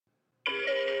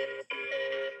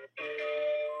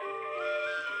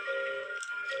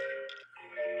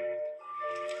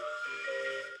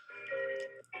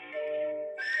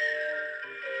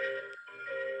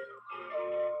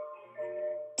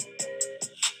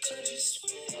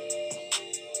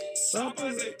Stop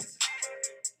it.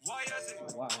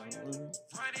 Wow.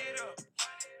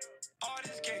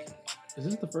 Is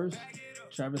this the first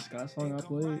Travis Scott song I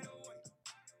played?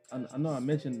 I know I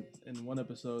mentioned in one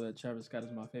episode that Travis Scott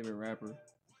is my favorite rapper.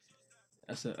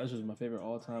 That's just my favorite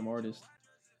all-time artist.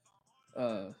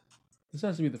 Uh, this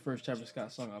has to be the first Travis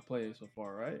Scott song I played so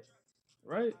far, right?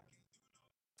 Right?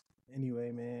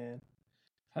 Anyway, man.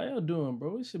 How y'all doing,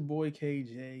 bro? It's your boy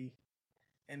KJ,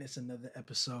 and it's another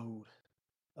episode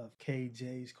of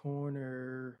KJ's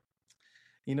Corner.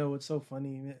 You know what's so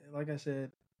funny? Like I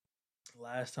said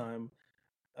last time,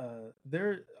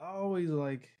 I always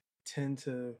like tend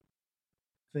to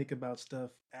think about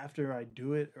stuff after I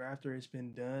do it or after it's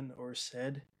been done or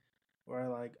said, or I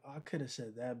like, oh, I could have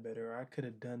said that better, or I could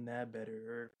have done that better,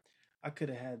 or I could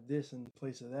have had this in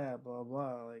place of that, blah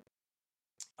blah. Like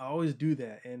I always do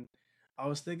that, and I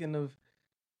was thinking of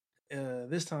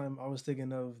this time. I was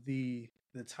thinking of the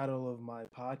title of my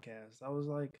podcast. I was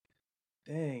like,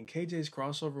 dang, KJ's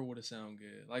crossover would have sound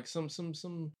good. Like some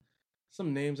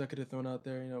names I could have thrown out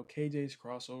there. You know, KJ's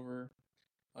crossover.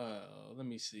 Let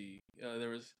me see. There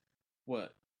was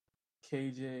what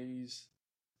KJ's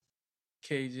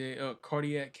KJ,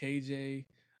 cardiac KJ.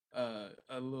 A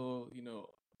little,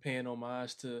 paying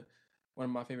homage to one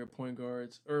of my favorite point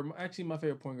guards, or actually my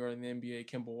favorite point guard in the NBA,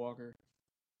 Kemba Walker,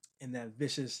 and that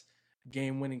vicious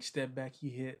game-winning step back he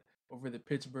hit over the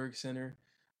Pittsburgh center.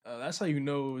 That's how you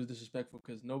know it was disrespectful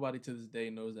because nobody to this day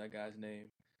knows that guy's name,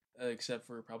 except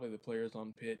for probably the players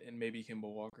on Pitt and maybe Kemba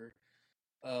Walker.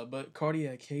 But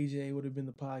Cardiac KJ would have been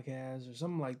the podcast or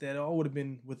something like that. It all would have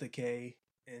been with a K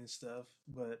and stuff.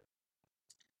 But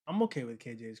I'm okay with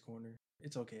KJ's Corner.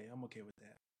 It's okay. I'm okay with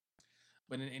that.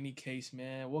 But in any case,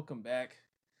 man, welcome back.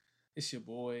 It's your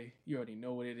boy. You already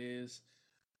know what it is.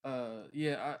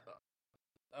 Yeah,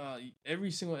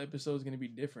 every single episode is gonna be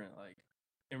different. Like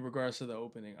in regards to the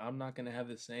opening, I'm not gonna have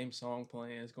the same song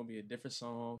playing. It's gonna be a different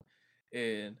song,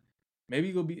 and maybe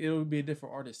it'll be a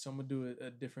different artist. So I'm gonna do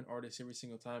a different artist every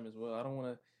single time as well. I don't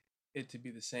want it to be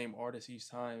the same artist each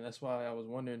time. That's why I was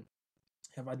wondering,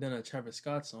 have I done a Travis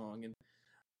Scott song? And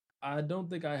I don't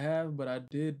think I have, but I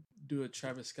did do a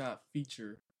Travis Scott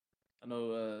feature. I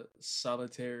know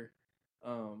Solitaire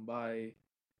by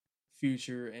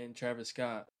Future and Travis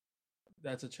Scott.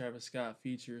 That's a Travis Scott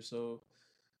feature, so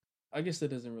I guess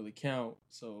that doesn't really count.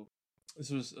 So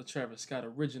this was a Travis Scott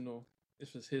original.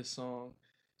 This was his song.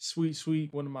 Sweet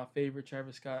Sweet, one of my favorite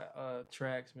Travis Scott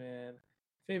tracks, man.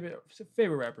 Favorite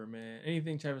rapper, man.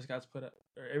 Anything Travis Scott's put out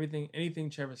or anything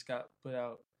Travis Scott put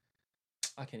out,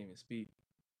 I can't even speak.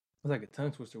 It's like a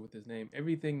tongue twister with his name.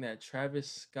 Everything that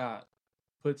Travis Scott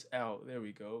puts out, there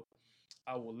we go.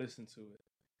 I will listen to it.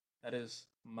 That is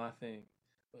my thing.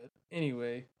 But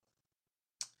anyway,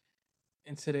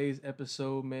 in today's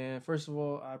episode, man, first of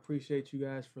all, I appreciate you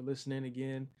guys for listening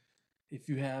again. If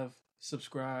you have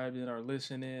subscribed and are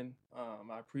listening,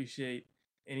 I appreciate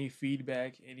any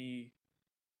feedback, anything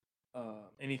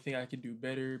I can do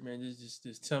better, man.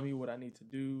 Just tell me what I need to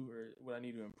do or what I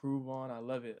need to improve on. I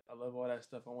love it. I love all that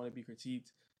stuff. I want to be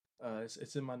critiqued.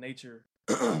 It's in my nature.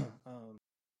 I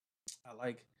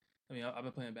like. I mean, I've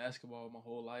been playing basketball my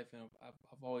whole life, and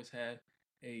I've always had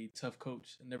a tough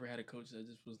coach. I never had a coach that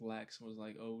just was lax and was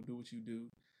like, "Oh, do what you do."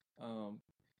 Um,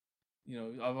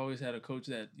 I've always had a coach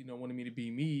that wanted me to be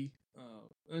me.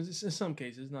 In some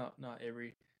cases, not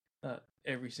every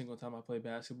single time I play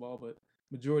basketball, but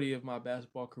majority of my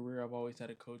basketball career, I've always had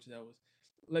a coach that was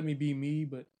let me be me,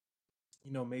 but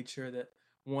made sure that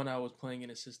one, I was playing in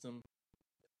a system.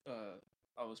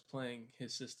 I was playing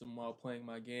his system while playing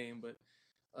my game, but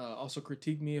also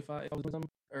critique me if I was doing something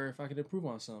or if I could improve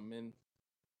on something.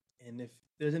 And if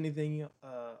there's anything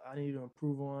I need to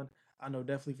improve on, I know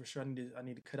definitely for sure I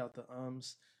need to cut out the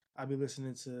ums. I'll be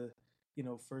listening to,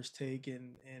 First Take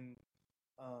and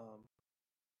um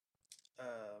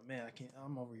man,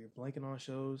 I'm over here blanking on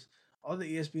shows. All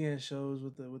the ESPN shows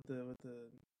with the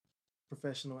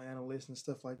professional analysts and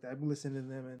stuff like that. I've been listening to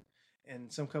them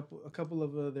and a couple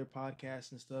of their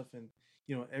podcasts and stuff, and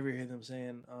ever hear them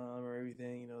saying or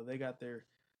everything. They got their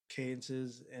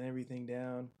cadences and everything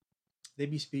down. They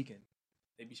be speaking,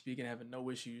 having no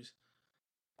issues.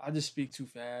 I just speak too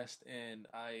fast, and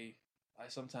I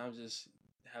sometimes just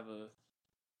have a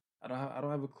I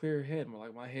don't have a clear head.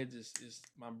 My head just is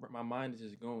my mind is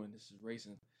just going. This is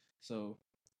racing. So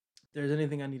if there's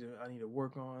anything I need to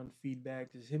work on,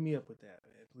 feedback, just hit me up with that,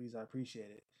 man. Please, I appreciate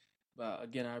it. But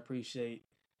again, I appreciate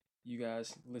you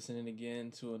guys listening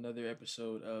again to another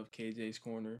episode of KJ's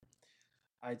Corner.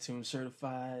 iTunes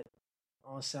certified,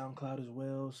 on SoundCloud as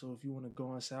well. So if you want to go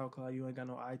on SoundCloud, you ain't got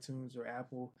no iTunes or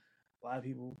Apple. A lot of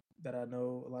people that I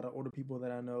know, a lot of older people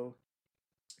that I know,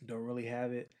 Don't really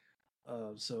have it.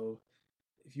 So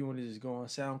if you want to just go on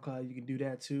SoundCloud, you can do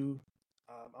that too.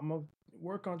 I'm gonna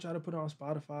work on trying to put it on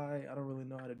Spotify. I don't really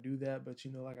know how to do that, but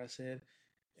like I said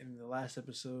in the last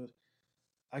episode,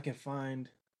 I can find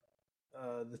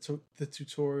the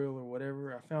tutorial or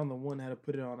whatever. I found the one how to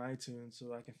put it on iTunes,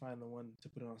 so I can find the one to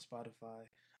put it on Spotify.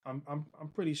 I'm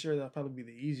pretty sure that'll probably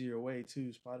be the easier way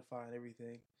too, Spotify and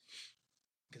everything,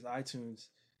 because iTunes.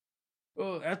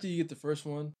 Well, after you get the first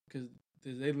one, because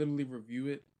they literally review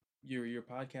it, your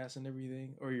podcast and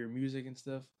everything, or your music and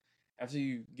stuff. After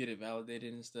you get it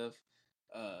validated and stuff,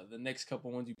 the next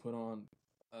couple ones you put on,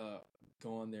 uh,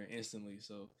 go on there instantly.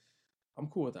 So I'm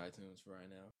cool with iTunes for right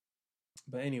now.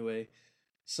 But anyway,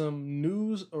 some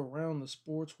news around the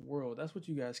sports world. That's what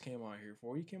you guys came out here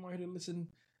for. You came out here to listen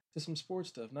to some sports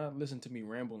stuff, not listen to me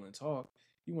ramble and talk.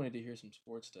 You wanted to hear some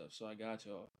sports stuff, so I got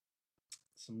y'all.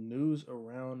 Some news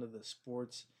around the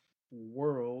sports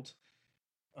world.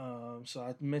 So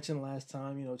I mentioned last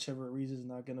time, Trevor Ariza is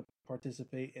not going to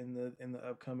participate in the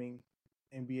upcoming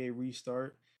NBA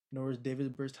restart, nor is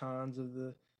David Bertans of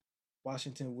the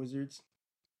Washington Wizards.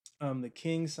 The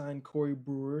Kings signed Corey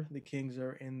Brewer. The Kings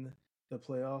are in the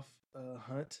playoff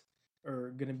hunt,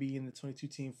 or going to be in the 22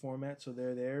 team format, so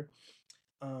they're there.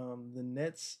 The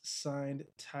Nets signed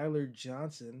Tyler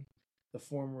Johnson, the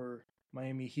former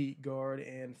Miami Heat guard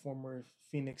and former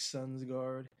Phoenix Suns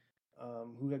guard,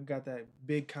 who got that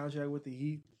big contract with the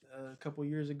Heat a couple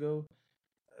years ago.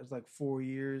 It was like 4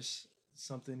 years,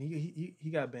 something. He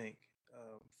got bank.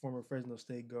 Former Fresno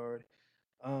State guard.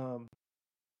 Um,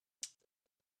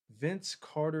 Vince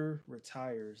Carter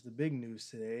retires. The big news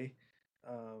today.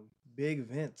 Big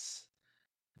Vince.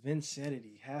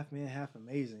 Vincenity, half man, half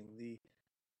amazing. The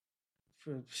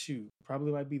for shoot,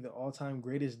 probably might be the all-time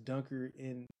greatest dunker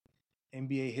in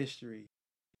NBA history,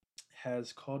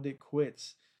 has called it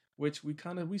quits, which we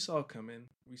saw coming.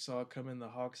 We saw coming. The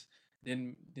Hawks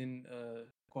didn't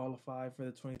qualify for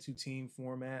the 22 team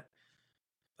format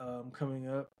coming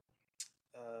up.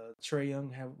 Trey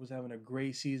Young was having a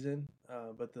great season,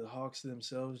 but the Hawks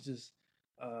themselves just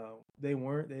they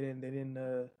weren't. They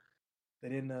didn't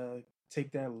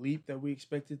take that leap that we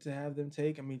expected to have them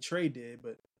take. I mean, Trey did,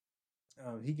 but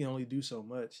he can only do so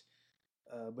much.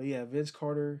 But yeah, Vince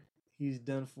Carter, he's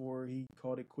done for. He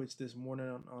called it quits this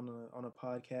morning on a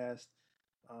podcast.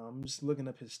 I'm just looking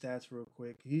up his stats real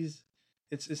quick.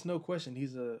 It's no question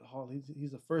he's a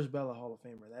first ballot Hall of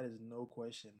Famer. That is no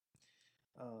question.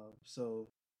 So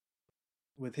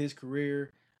with his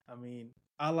career, I mean,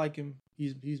 I like him.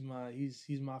 He's my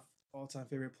all time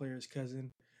favorite player's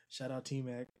cousin. Shout out T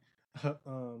Mac.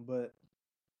 But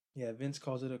yeah, Vince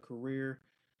calls it a career.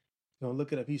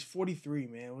 Look it up. He's 43,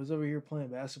 man. Was over here playing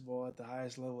basketball at the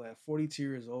highest level at 42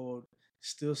 years old.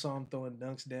 Still saw him throwing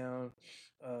dunks down.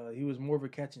 He was more of a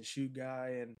catch and shoot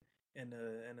guy and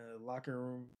a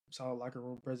solid locker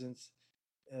room presence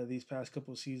these past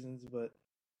couple of seasons. But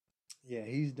yeah,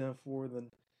 he's done for the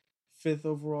fifth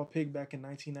overall pick back in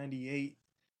 1998.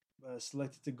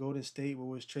 Selected to Golden State, but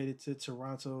was traded to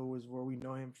Toronto, was where we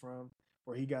know him from,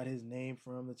 where he got his name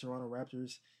from, the Toronto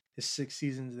Raptors. His 6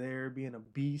 seasons there, being a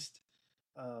beast.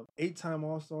 8-time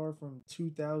All Star from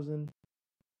 2000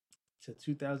 to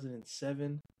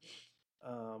 2007.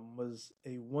 Was a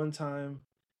 2-time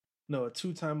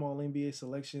All NBA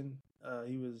selection.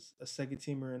 He was a second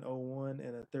teamer in '01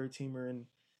 and a third teamer in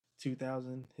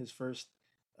 2000. His first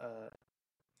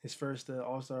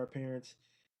All Star appearance.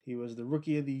 He was the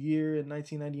Rookie of the Year in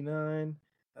 1999.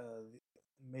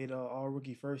 Made All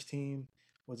Rookie First Team.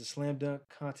 Was a slam dunk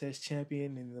contest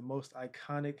champion in the most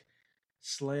iconic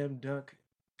slam dunk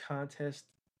contest.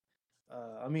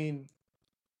 I mean,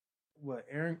 what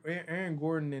Aaron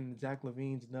Gordon and Zach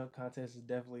Levine's dunk contest is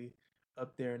definitely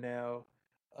up there now.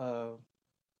 Uh,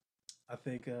 I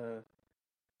think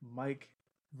Mike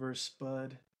versus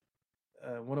Spud.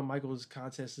 One of Michael's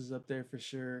contests is up there for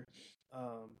sure.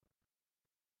 Um,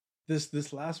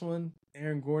 this last one,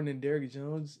 Aaron Gordon and Derrick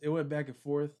Jones, it went back and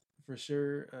forth for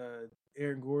sure.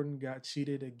 Aaron Gordon got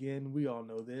cheated again. We all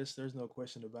know this. There's no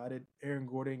question about it. Aaron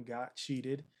Gordon got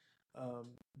cheated.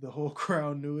 The whole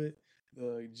crowd knew it.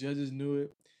 The judges knew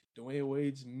it. Dwayne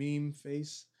Wade's meme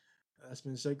face that's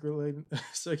been circulating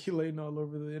circulating all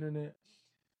over the internet.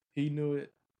 He knew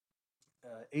it.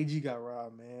 AG got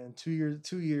robbed, man. 2 years.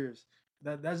 2 years.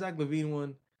 That Zach Levine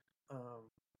one. Um,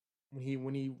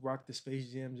 when he rocked the Space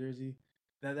Jam jersey.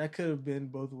 That could have been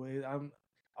both ways. I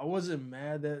wasn't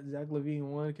mad that Zach Levine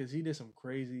won because he did some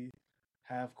crazy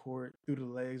half court through the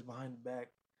legs behind the back.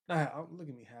 Nah, look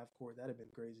at me half court. That'd have been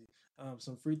crazy.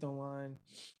 Some free throw line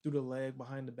through the leg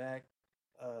behind the back,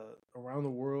 around the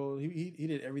world. He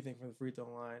did everything from the free throw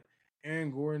line.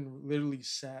 Aaron Gordon literally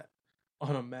sat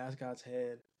on a mascot's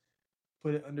head,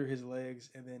 put it under his legs,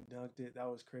 and then dunked it. That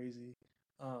was crazy.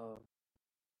 Um,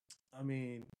 I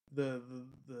mean, the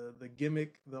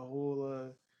gimmick, the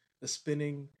whole the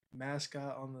spinning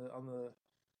mascot on the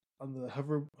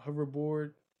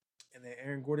hoverboard, and then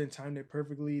Aaron Gordon timed it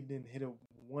perfectly. Then hit a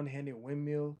one handed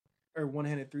windmill or one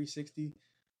handed 360.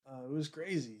 It was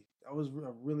crazy. That was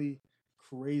a really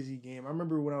crazy game. I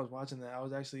remember when I was watching that, I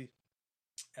was actually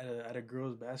at a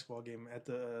girls basketball game at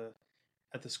the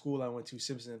school I went to,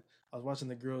 Simpson. I was watching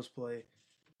the girls play,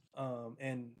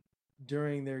 and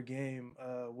during their game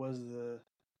it was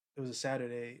a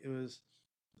Saturday. It was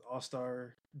All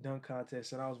Star dunk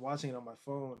contest, and I was watching it on my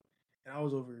phone, and I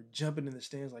was over jumping in the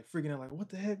stands, like freaking out, like what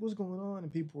the heck, what's going on?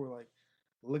 And people were like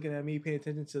looking at me, paying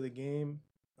attention to the game,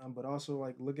 but also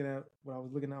like looking at what I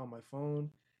was looking at on my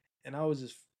phone, and I was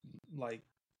just like,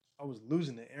 I was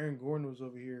losing it. Aaron Gordon was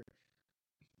over here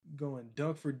going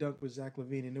dunk for dunk with Zach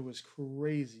Levine, and it was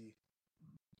crazy.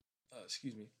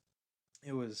 Excuse me,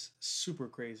 it was super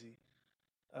crazy.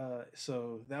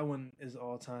 So that one is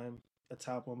all time a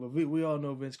top one. But we all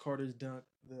know Vince Carter's dunk,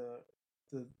 the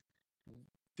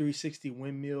 360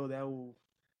 windmill.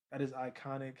 That is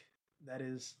iconic. That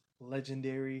is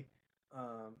legendary.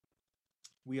 Um,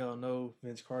 we all know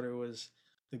Vince Carter was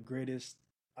the greatest.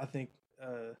 I think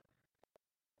uh,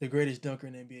 the greatest dunker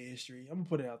in NBA history. I'm gonna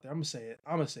put it out there. I'm gonna say it.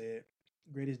 I'm gonna say it.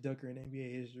 Greatest dunker in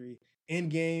NBA history. In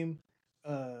game,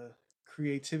 uh,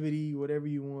 creativity, whatever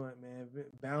you want, man.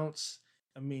 Bounce.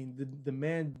 I mean, the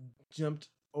man jumped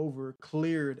over,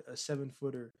 cleared a 7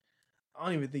 footer. I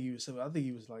don't even think he was seven. I think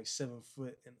he was like 7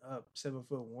 foot and up, 7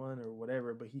 foot one or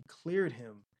whatever. But he cleared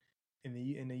him in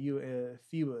the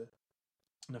FIBA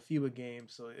in a FIBA game.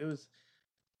 So it was,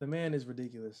 the man is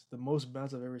ridiculous. The most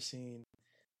bounce I've ever seen.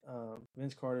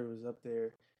 Vince Carter was up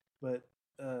there, but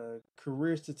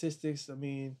career statistics. I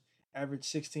mean, average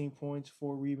 16 points,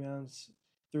 4 rebounds,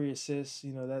 3 assists.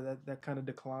 You know that kind of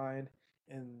declined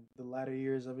in the latter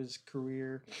years of his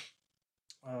career.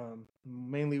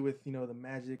 Mainly with the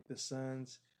Magic, the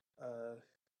Suns, uh,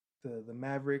 the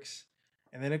Mavericks,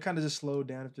 and then it kind of just slowed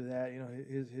down after that.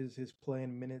 His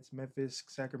playing minutes, Memphis,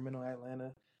 Sacramento,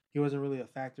 Atlanta. He wasn't really a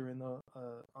factor in the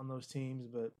on those teams,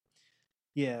 but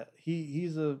yeah,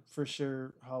 he's a for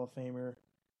sure Hall of Famer,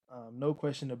 no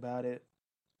question about it.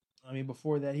 I mean,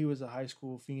 before that, he was a high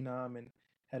school phenom and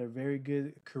had a very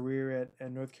good career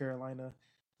at North Carolina.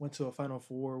 Went to a Final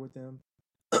Four with them.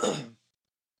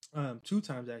 2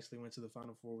 times actually went to the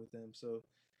Final Four with them. So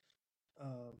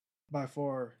um, by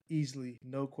far, easily,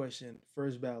 no question,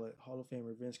 first ballot Hall of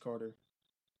Famer Vince Carter.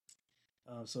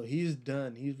 So he's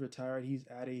done. He's retired. He's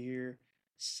out of here.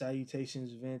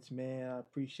 Salutations, Vince. Man, I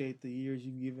appreciate the years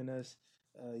you've given us.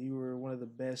 You were one of the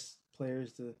best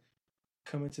players to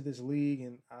come into this league,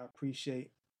 and I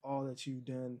appreciate all that you've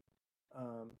done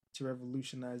to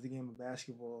revolutionize the game of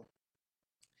basketball.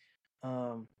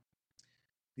 Um,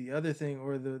 the other thing,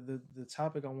 or the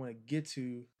topic I want to get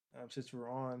to, since we're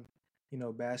on,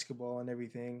 basketball and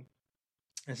everything,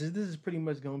 and since this is pretty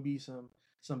much gonna be some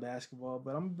basketball,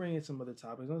 but I'm bringing some other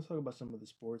topics. Let's talk about some of the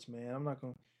sports, man. I'm not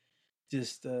gonna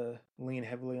just lean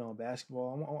heavily on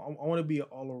basketball. I want to be an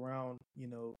all around,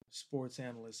 sports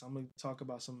analyst. I'm gonna talk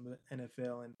about some of the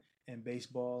NFL and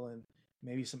baseball and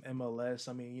maybe some MLS.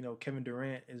 I mean, Kevin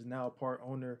Durant is now a part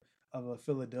owner of a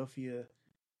Philadelphia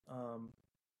um,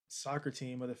 soccer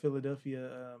team, or the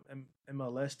Philadelphia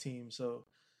MLS team. So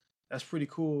that's pretty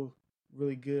cool.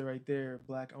 Really good right there.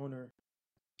 Black owner,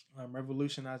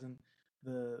 revolutionizing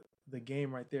the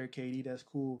game right there. KD, that's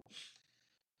cool.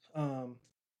 Um,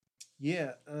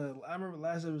 yeah, I remember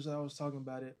last episode I was talking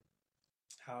about it.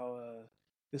 How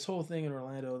this whole thing in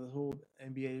Orlando, this whole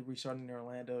NBA restarting in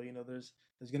Orlando. There's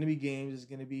gonna be games. There's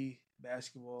gonna be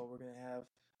basketball. We're gonna have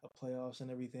a playoffs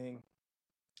and everything.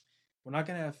 We're not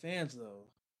gonna have fans though,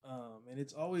 and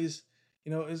it's always,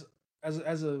 is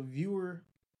as a viewer,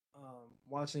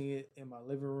 watching it in my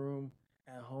living room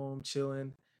at home,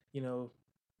 chilling. You know,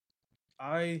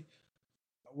 I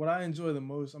what I enjoy the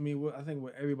most. I mean, I think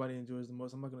what everybody enjoys the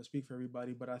most. I'm not gonna speak for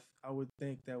everybody, but I would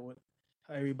think that what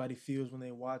how everybody feels when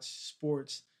they watch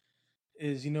sports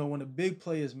is, when a big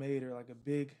play is made, or like a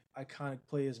big iconic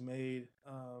play is made,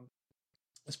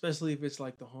 especially if it's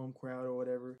like the home crowd or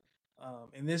whatever.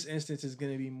 In this instance, it's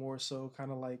going to be more so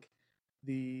kind of like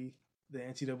the the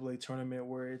NCAA tournament,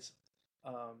 where it's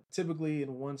typically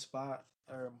in one spot,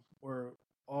 or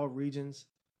all regions,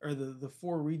 or the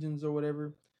 4 regions or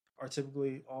whatever, are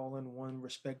typically all in one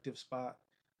respective spot.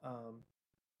 Um,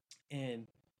 and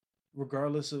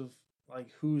regardless of like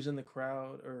who's in the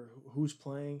crowd or who's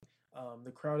playing,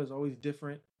 the crowd is always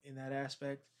different in that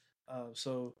aspect.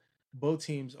 So both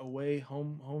teams away,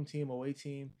 home team, away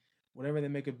team, whenever they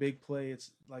make a big play,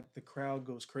 it's like the crowd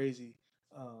goes crazy.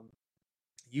 Um,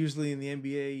 Usually in the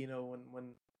NBA,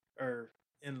 when or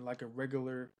in like a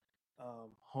regular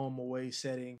home away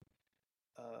setting,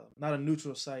 not a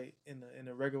neutral site, in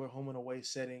a regular home and away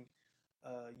setting,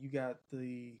 you got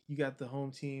the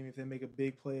home team. If they make a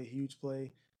big play, a huge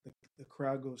play, the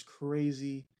crowd goes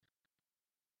crazy,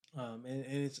 and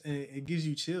it gives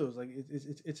you chills. Like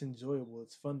it's enjoyable.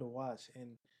 It's fun to watch,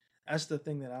 and that's the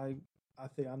thing that I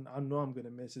think I know I'm gonna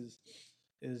miss is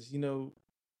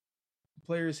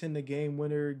players hitting the game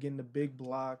winner, getting a big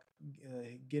block,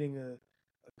 getting a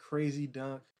crazy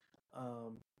dunk,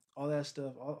 um, all that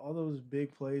stuff, all those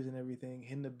big plays and everything,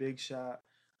 hitting a big shot.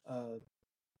 Uh,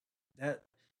 that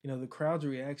the crowd's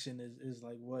reaction is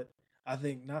like what I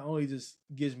think not only just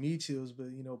gives me chills, but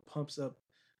pumps up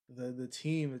the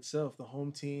team itself, the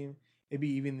home team, maybe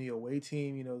even the away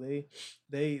team.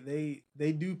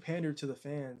 They do pander to the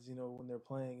fans. When they're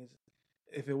playing,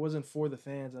 if it wasn't for the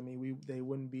fans, I mean, we they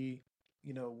wouldn't be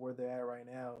where they're at right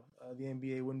now. The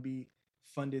NBA wouldn't be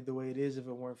funded the way it is if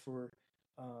it weren't for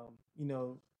um, you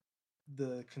know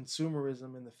the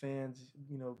consumerism and the fans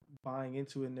buying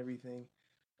into it and everything.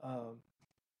 Um,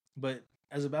 but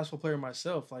as a basketball player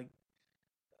myself, like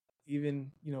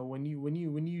even when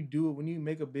you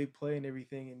make a big play and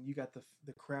everything, and you got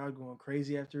the crowd going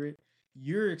crazy after it,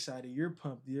 you're excited, you're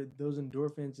pumped. Those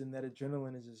endorphins and that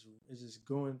adrenaline is just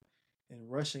going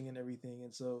and rushing and everything.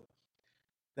 And so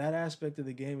that aspect of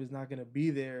the game is not going to be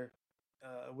there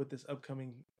with this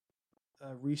upcoming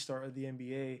restart of the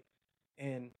NBA,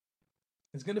 and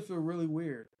it's going to feel really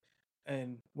weird.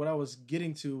 And what I was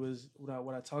getting to was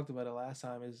what I talked about it last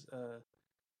time is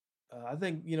I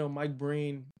think Mike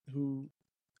Breen, who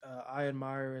I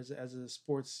admire as a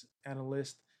sports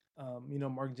analyst.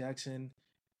 Mark Jackson,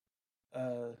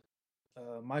 uh,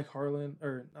 Mike Harlan,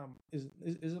 or is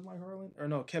it Mike Harlan or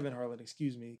no Kevin Harlan?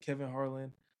 Excuse me, Kevin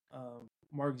Harlan,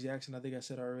 Mark Jackson. I think I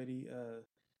said already.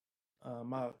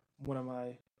 My one of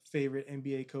my favorite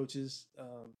NBA coaches,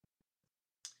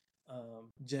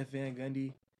 Jeff Van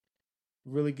Gundy,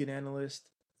 really good analyst,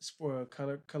 sport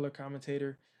color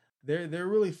commentator. They're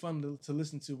really fun to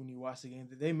listen to when you watch the game.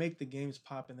 They make the games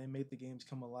pop and they make the games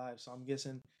come alive. So I'm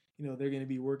guessing they're going to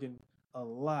be working a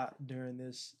lot during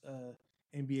this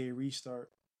NBA restart.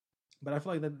 But I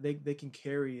feel like that they can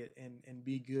carry it and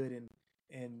be good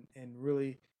and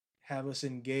really have us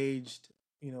engaged.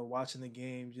 Watching the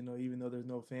games. Even though there's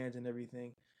no fans and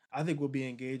everything, I think we'll be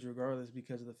engaged regardless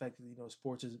because of the fact that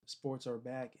sports are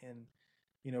back, and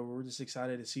we're just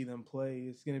excited to see them play.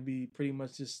 It's going to be pretty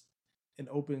much just an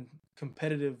open,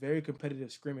 competitive, very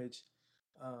competitive scrimmage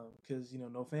because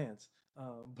no fans.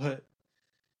 But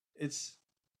it's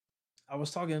I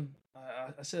was talking.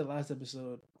 I said last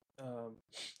episode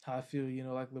how I feel.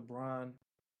 Like LeBron.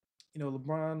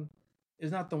 LeBron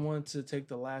is not the one to take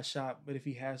the last shot, but if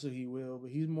he has to, he will.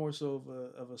 But he's more so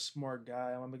of a smart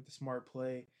guy. I'm gonna make the smart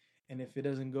play, and if it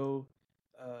doesn't go,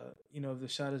 if the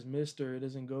shot is missed or it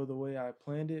doesn't go the way I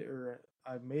planned it or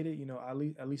I made it,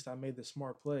 at least I made the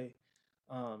smart play.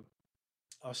 Um,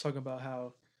 I was talking about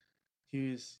how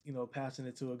he was, passing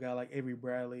it to a guy like Avery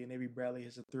Bradley, and Avery Bradley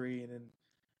hits a three, and then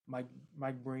Mike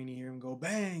Mike Breen, you hear him go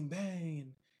bang bang,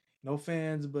 and no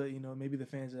fans, but maybe the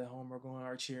fans at home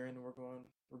are cheering, and we're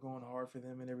going hard for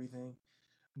them and everything.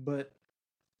 But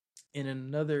in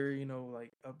another, in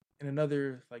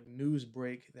another like news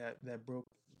break that broke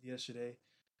yesterday.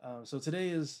 So today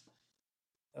is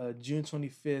June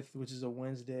 25th, which is a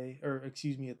Wednesday, or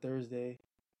excuse me, a Thursday.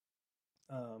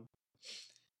 Um,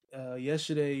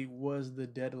 Yesterday was the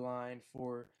deadline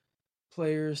for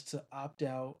players to opt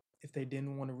out if they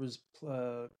didn't want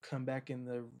to come back in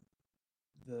the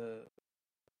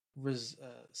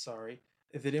sorry,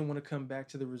 if they didn't want to come back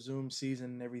to the resumed season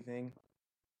and everything.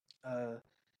 Uh,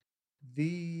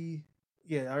 the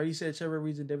Yeah, I already said Trevor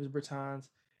Reeves and Davis Bertans.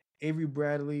 Avery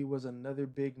Bradley was another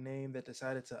big name that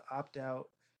decided to opt out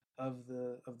of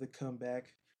the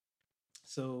comeback.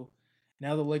 So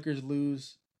now the Lakers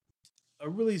lose a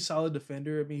really solid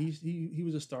defender. I mean, he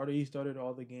was a starter. He started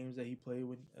all the games that he played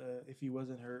when if he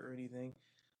wasn't hurt or anything.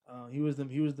 He was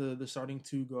the starting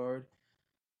two guard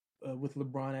with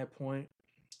LeBron at point.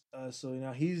 So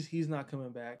now he's not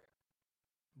coming back.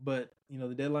 But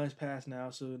the deadline's passed now,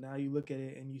 so now you look at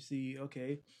it and you see,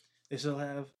 okay, they still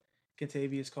have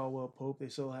Kentavious Caldwell Pope, they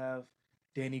still have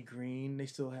Danny Green, they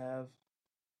still have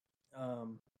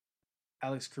um,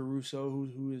 Alex Caruso,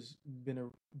 who has been a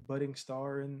budding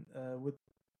star in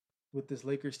with this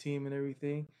Lakers team and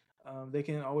everything. They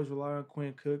can always rely on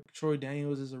Quinn Cook. Troy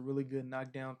Daniels is a really good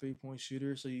knockdown 3-point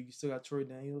shooter, so you still got Troy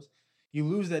Daniels. you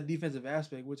lose that defensive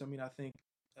aspect, which I mean I think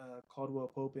Caldwell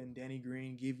Pope and Danny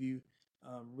Green give you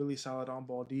really solid on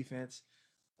ball defense.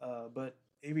 But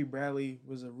Avery Bradley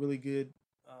was a really good,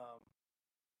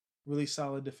 really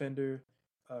solid defender,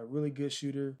 really good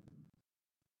shooter.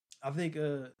 I think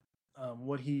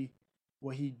what he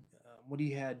what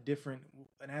he had different,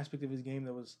 an aspect of his game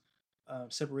that was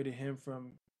separated him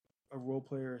from a role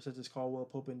player such as Caldwell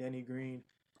Pope and Danny Green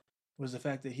was the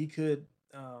fact that he could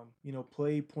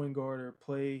play point guard or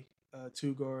play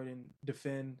two guard and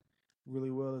defend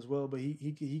really well as well. But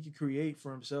he could create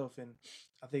for himself, and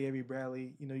I think Avery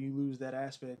Bradley, you lose that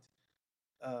aspect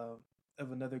uh,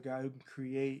 of another guy who can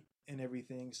create and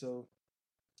everything. So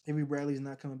Avery Bradley's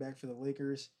not coming back for the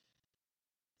Lakers.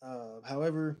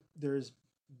 However, there's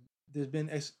been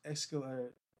I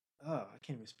can't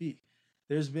even speak.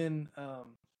 There's been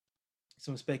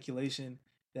some speculation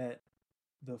that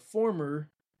the former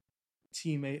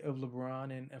teammate of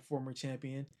LeBron and a former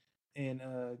champion, and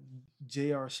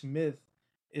J.R. Smith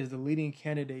is the leading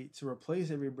candidate to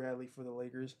replace Avery Bradley for the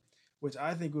Lakers, which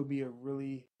I think would be a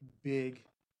really big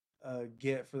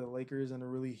get for the Lakers and a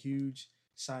really huge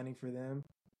signing for them.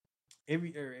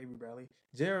 Avery Bradley,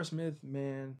 J.R. Smith,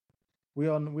 man, we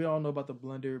all know about the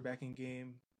blunder back in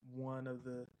Game 1 of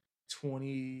the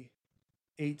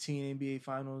 2018 NBA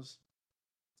Finals,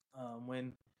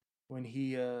 when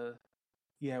he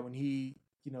when he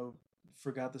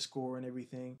forgot the score and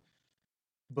everything.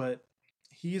 But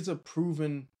he is uh,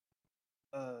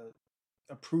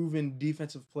 a proven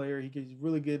defensive player. He's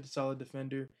really good, solid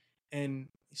defender, and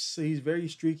so he's very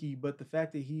streaky. But the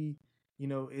fact that he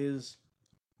is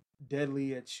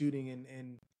deadly at shooting,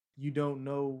 and you don't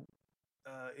know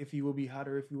if he will be hot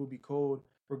or if he will be cold.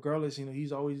 Regardless,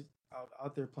 he's always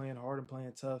out there playing hard and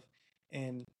playing tough.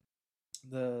 And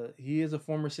he is a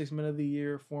former Six Man of the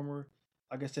Year, former,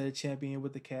 like I said, champion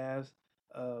with the Cavs.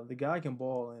 The guy can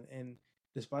ball, and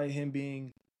despite him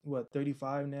being what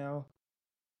 35 now,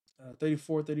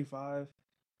 34, 35,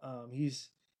 he's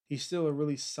still a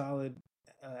really solid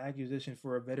acquisition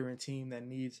for a veteran team that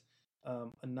needs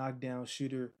a knockdown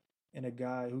shooter and a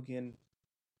guy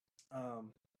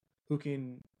um, who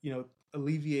can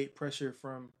alleviate pressure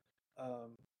from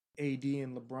AD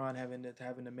and LeBron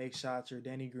having to make shots, or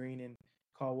Danny Green and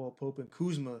Caldwell Pope and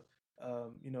Kuzma.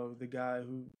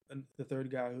 The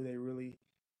third guy who they really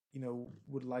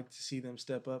would like to see them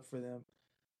step up for them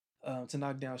to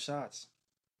knock down shots.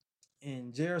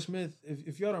 And J.R. Smith,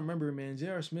 if y'all don't remember, man,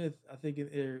 J.R. Smith, I think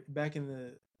back in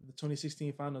the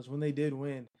 2016 finals when they did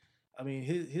win, I mean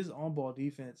his on ball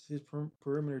defense, his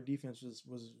perimeter defense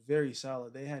was very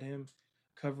solid. They had him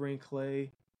covering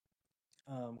Clay,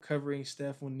 covering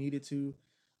Steph when needed to,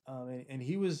 and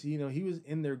he was he was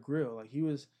in their grill, like he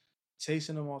was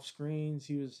chasing them off screens.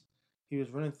 He was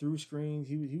running through screens.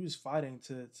 He was fighting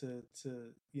to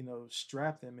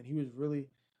strap them, and he was really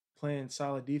playing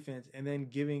solid defense, and then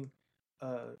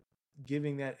uh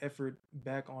giving that effort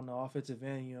back on the offensive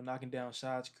end. Knocking down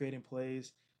shots, creating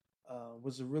plays.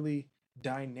 Was a really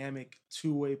dynamic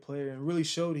two-way player, and really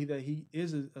showed that he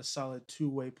is a solid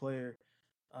two-way player.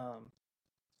 Um,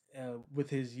 with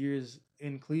his years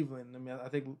in Cleveland. I mean, I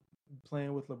think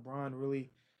playing with LeBron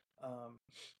really, um,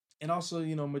 and also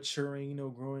maturing,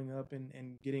 growing up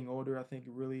and getting older. I think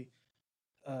it really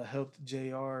helped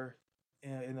Jr.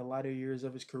 In the latter years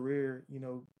of his career.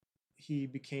 He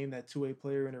became that two-way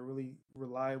player and a really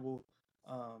reliable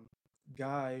um,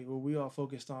 guy. Where we all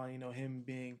focused on him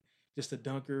being just a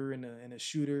dunker and a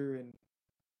shooter, and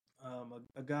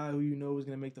a guy who was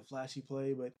going to make the flashy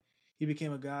play, but he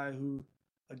became a guy who,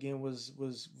 again, was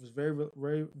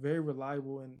very very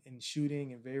reliable in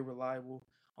shooting and very reliable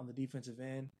on the defensive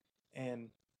end. And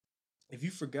if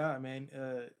you forgot, man,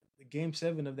 Game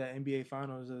 7 of that NBA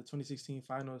Finals, the 2016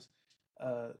 Finals,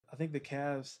 I think the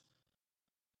Cavs.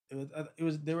 It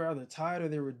was they were either tied or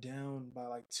they were down by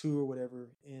like two or whatever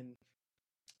in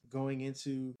going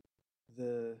into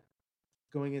the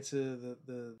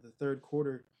the third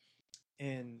quarter,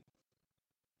 and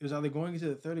it was either going into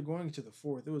the third or going into the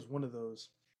fourth. It was one of those.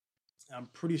 I'm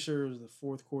pretty sure it was the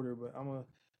fourth quarter, but I'm gonna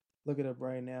look it up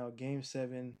right now. Game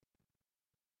 7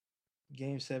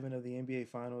 of the NBA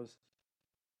Finals.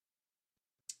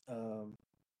 Um,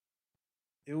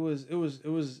 it was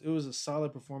a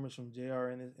solid performance from Jr.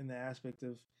 In the aspect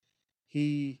of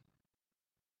he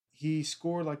he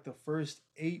scored like the first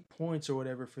 8 points or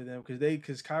whatever for them,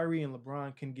 because Kyrie and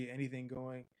LeBron couldn't get anything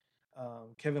going.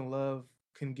 Kevin Love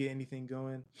couldn't get anything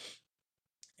going,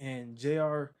 and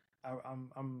Jr.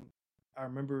 I'm I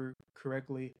remember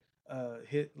correctly,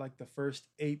 hit like the first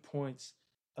 8 points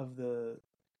of the.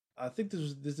 I think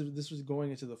this was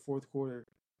going into the fourth quarter,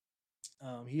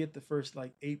 He hit the first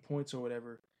like 8 points or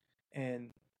whatever,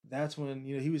 and that's when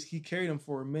he carried him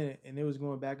for a minute, and it was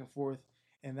going back and forth,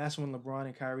 and that's when LeBron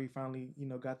and Kyrie finally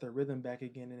got their rhythm back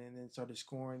again, and then started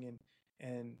scoring, and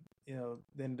then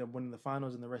ended up winning the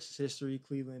finals, and the rest is history.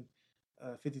 Cleveland,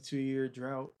 52-year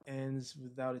drought ends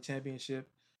without a championship,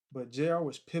 but Jr.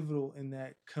 was pivotal in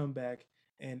that comeback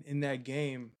and in that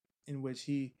game in which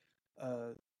he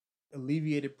uh,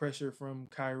 alleviated pressure from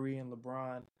Kyrie and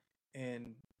LeBron,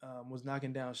 and was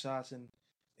knocking down shots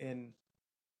and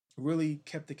really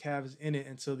kept the Cavs in it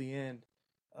until the end.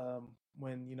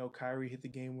 When Kyrie hit the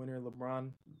game winner,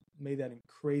 LeBron made that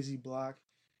crazy block,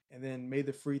 and then made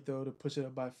the free throw to push it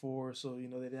up by 4, so they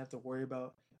didn't have to worry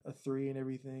about a three and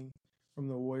everything from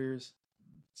the Warriors.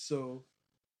 So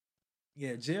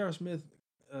yeah, J.R. Smith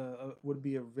would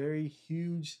be a very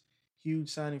huge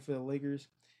signing for the Lakers.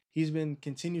 He's been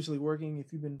continuously working.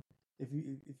 If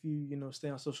you stay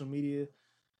on social media,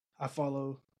 I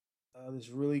follow this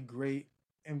really great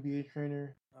NBA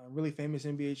trainer, really famous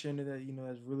NBA trainer that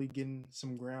that's really getting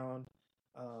some ground.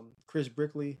 Chris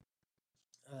Brickley,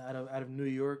 out of New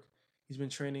York. He's been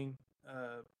training.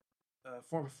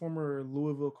 Former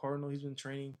Louisville Cardinal. He's been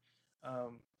training.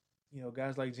 Um,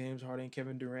 guys like James Harden,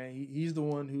 Kevin Durant. He's the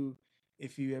one who,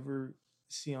 if you ever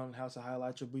see on House of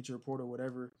Highlights or Bleacher Report or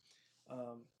whatever,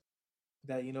 um,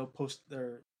 that post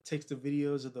or takes the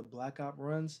videos of the Black Op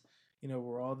runs.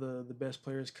 Where all the best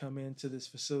players come into this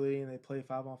facility and they play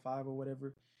 5-on-5 or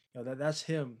whatever. That's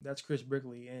him. That's Chris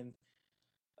Brickley, and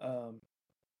um,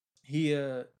 he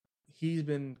he's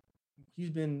been he's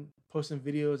been posting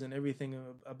videos and everything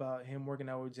about him working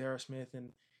out with J.R. Smith,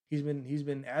 and he's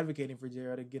been advocating for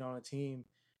J.R. to get on a team.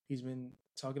 He's been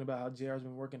talking about how J.R.'s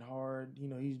been working hard.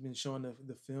 He's been showing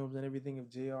the films and everything of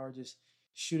J.R. just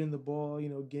shooting the ball.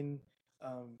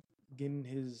 Um, getting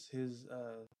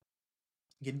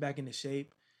getting back into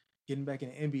shape, getting back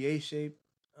into NBA shape.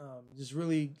 Just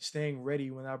really staying ready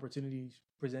when the opportunity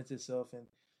presents itself. And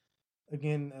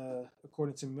again,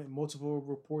 according to multiple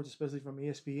reports, especially from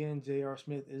ESPN, J.R.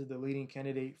 Smith is the leading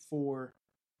candidate for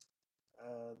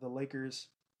the Lakers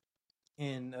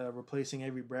in replacing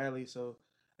Avery Bradley. So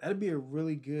that'd be a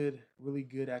really good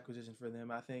acquisition for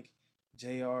them. I think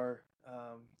J.R.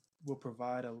 Will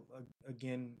provide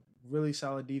again really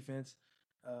solid defense,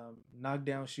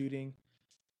 knockdown shooting,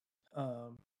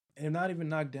 and not even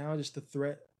knocked down, just the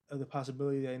threat of the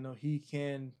possibility that he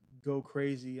can go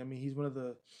crazy. I mean, he's one of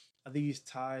the, I think he's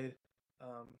tied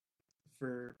um,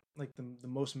 for like the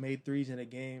most made threes in a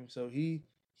game. So he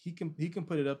can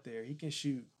put it up there. He can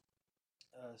shoot.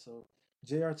 So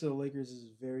Jr. to the Lakers is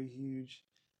very huge.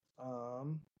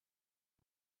 Um,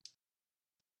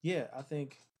 yeah, I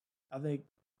think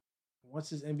once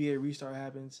this NBA restart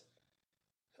happens,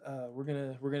 we're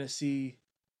gonna see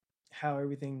how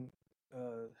everything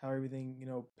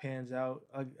pans out.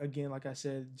 Again, like I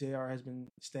said, Jr. has been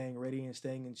staying ready and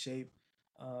staying in shape,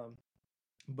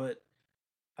 but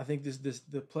I think this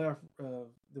the playoff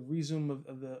the resume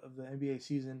of the NBA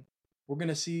season, we're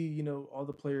gonna see all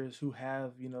the players who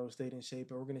have stayed in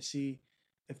shape, and we're gonna see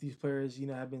if these players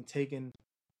have been taking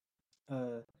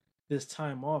uh, this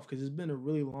time off, because it's been a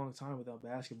really long time without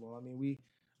basketball. I mean,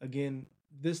 again,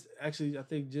 this actually, I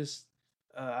think, just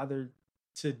either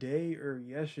today or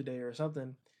yesterday or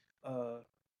something. Uh,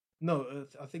 no,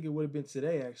 I think it would have been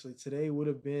today. Actually, today would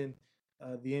have been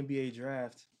the NBA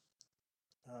draft,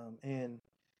 and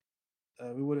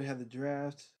we would have had the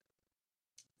draft.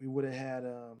 We would have had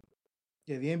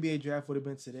yeah, the NBA draft would have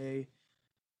been today.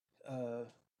 Uh,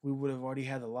 we would have already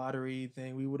had the lottery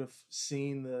thing. We would have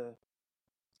seen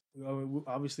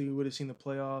obviously we would have seen the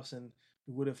playoffs, and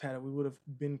we would have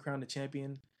been crowned a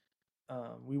champion.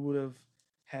 We would have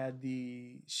had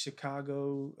the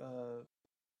Chicago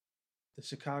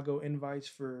invites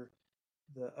for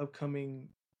the upcoming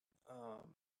um,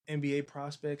 NBA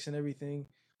prospects and everything.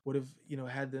 Would have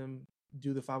had them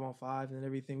do the 5-on-5 and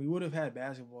everything. We would have had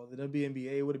basketball. The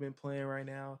WNBA would have been playing right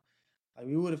now. Like,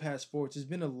 we would have had sports. It's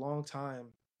been a long time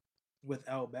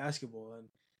without basketball, and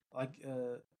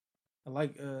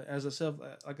like as a self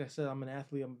like I said, I'm an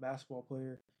athlete. I'm a basketball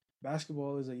player.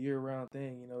 Basketball is a year round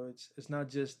thing. It's not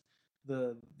just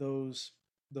those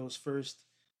first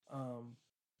um,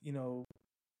 you know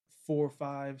 4,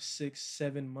 5, 6,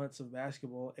 7 months of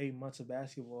basketball, 8 months of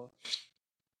basketball.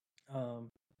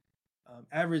 Um,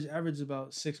 average is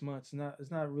about 6 months.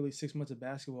 It's not really 6 months of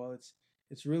basketball.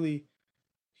 It's really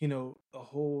a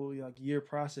whole like year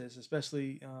process,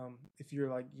 especially if you're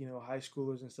like high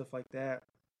schoolers and stuff like that.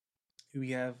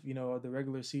 We have the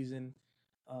regular season.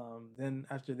 Then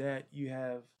after that, you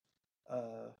have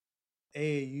uh,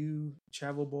 AAU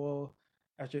travel ball.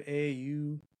 After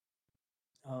AAU,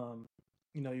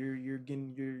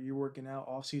 you're working out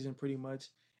off season pretty much,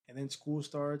 and then school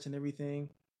starts and everything.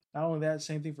 Not only that,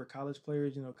 same thing for college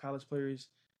players. College players,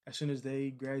 as soon as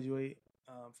they graduate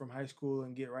from high school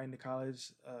and get right into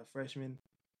college, freshmen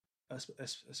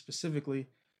specifically,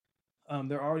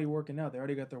 they're already working out. They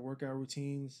already got their workout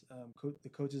routines. The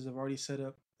coaches have already set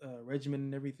up regimen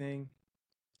and everything.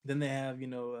 Then they have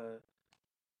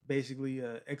basically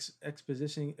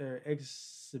exposition or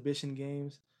exhibition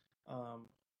games. Um,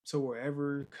 so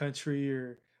wherever country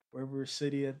or wherever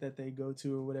city that they go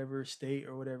to or whatever state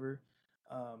or whatever,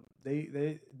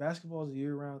 they basketball is a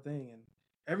year round thing, and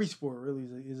every sport really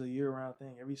is a year round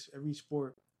thing. Every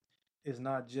sport is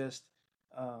not just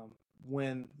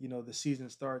when the season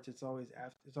starts. It's always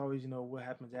after. It's always what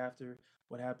happens after.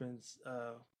 What happens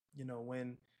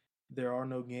when there are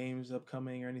no games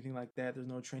upcoming or anything like that. There's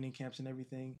no training camps and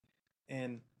everything,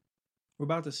 and we're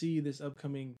about to see this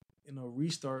upcoming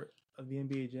restart of the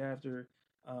NBA draft or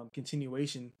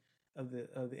continuation of the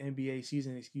NBA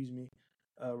season. Excuse me.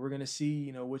 We're gonna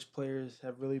see which players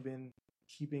have really been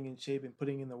keeping in shape and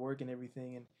putting in the work and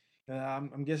everything. And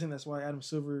I'm guessing that's why Adam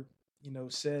Silver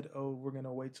said, "Oh, we're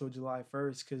gonna wait till July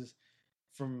 1st," because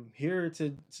from here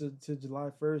to July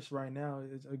 1st right now,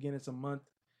 it's a month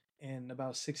and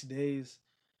about 6 days.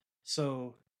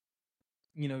 So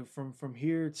from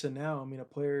here to now, I mean, a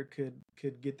player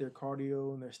could get their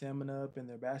cardio and their stamina up and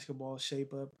their basketball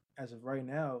shape up as of right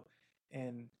now,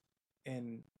 and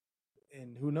and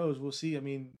and who knows? We'll see. I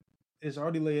mean, it's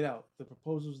already laid out. The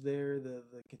proposal's there. The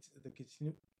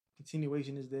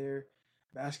continuation is there.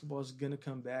 Basketball is gonna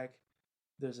come back.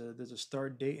 There's a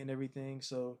start date and everything.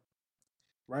 So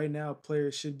right now,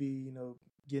 players should be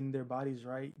getting their bodies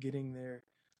right, getting their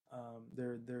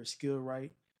skill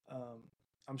right. Um,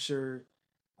 I'm sure.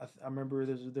 I remember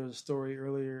there was a story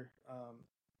earlier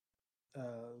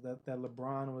that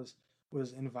LeBron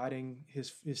was inviting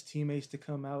his teammates to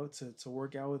come out to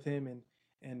work out with him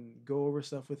and go over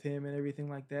stuff with him and everything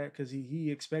like that because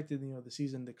he expected the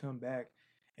season to come back,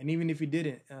 and even if he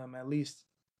didn't, at least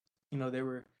they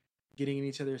were getting in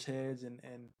each other's heads and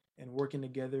working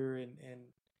together and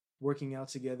working out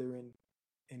together and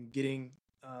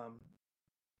um,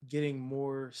 getting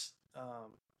more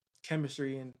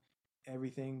chemistry and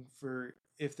everything for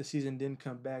if the season didn't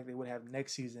come back, they would have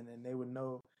next season and they would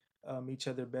know each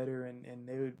other better and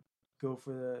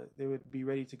they would be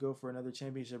ready to go for another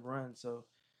championship run. So,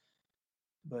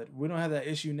 but we don't have that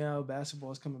issue now.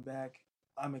 Basketball is coming back.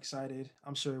 I'm excited.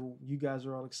 I'm sure you guys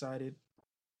are all excited,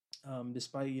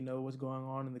 despite what's going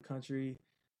on in the country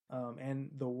and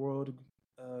the world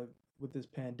with this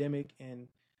pandemic and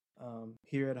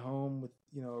here at home with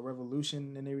a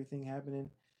revolution and everything happening.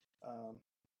 Um,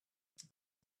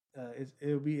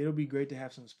 it'll be great to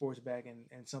have some sports back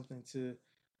and something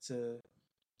to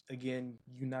again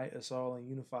unite us all and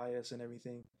unify us and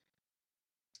everything.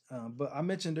 But I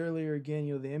mentioned earlier again,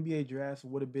 the NBA draft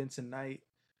would have been tonight.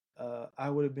 I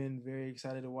would have been very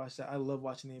excited to watch that. I love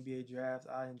watching the NBA draft.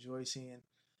 I enjoy seeing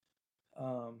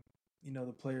um,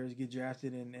 the players get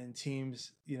drafted and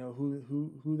teams,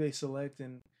 who they select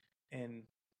and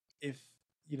if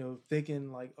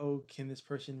thinking like, oh, can this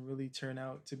person really turn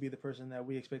out to be the person that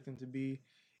we expect them to be?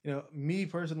 Me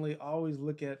personally, I always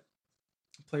look at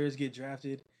players get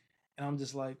drafted, and I'm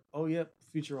just like, oh, yep,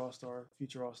 future All Star,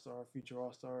 future All Star, future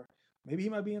All Star. Maybe he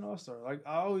might be an All Star. Like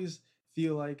I always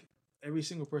feel like every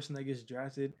single person that gets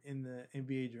drafted in the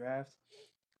NBA draft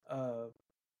uh,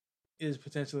 is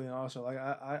potentially an All Star. Like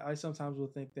I sometimes will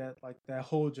think that like that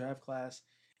whole draft class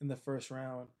in the first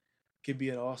round could be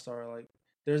an All Star. Like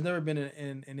there's never been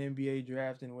an NBA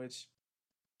draft in which,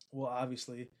 well,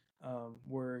 obviously,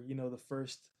 where the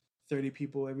first 30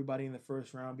 people, everybody in the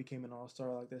first round became an All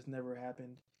Star. Like that's never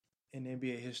happened in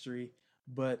NBA history.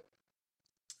 But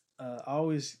I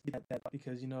always get that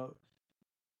because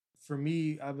for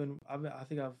me, I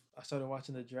started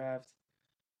watching the draft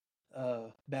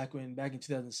back in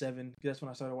 2007. That's when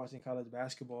I started watching college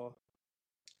basketball.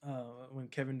 When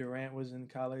Kevin Durant was in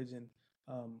college and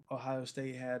Ohio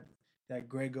State had that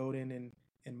Greg Oden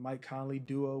and Mike Conley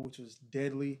duo, which was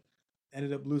deadly.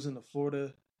 Ended up losing to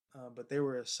Florida, but they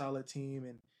were a solid team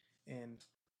and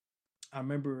I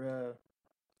remember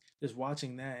just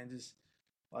watching that and just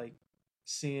like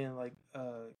seeing like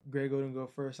Greg Oden go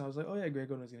first. I was like, oh yeah, Greg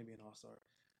Oden's gonna be an All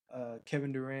Star.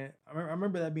 Kevin Durant. I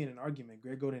remember that being an argument.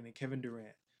 Greg Oden and Kevin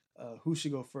Durant. Who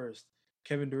should go first?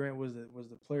 Kevin Durant was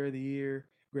the player of the year.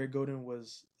 Greg Oden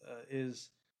was is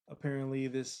apparently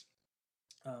this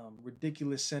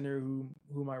ridiculous center who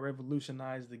might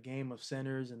revolutionize the game of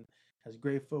centers and has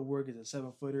great footwork. Is a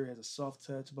 7-footer, has a soft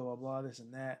touch. Blah blah blah. This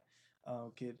and that.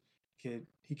 Could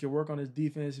he could work on his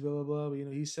defense, blah blah blah.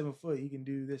 But he's 7 foot. He can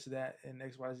do this, that, and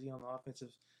X, Y, Z on the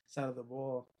offensive side of the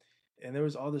ball. And there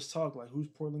was all this talk like, who's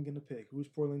Portland gonna pick? Who's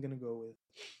Portland gonna go with?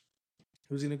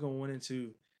 Who's gonna go 1 and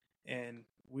 2? And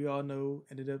we all know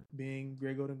ended up being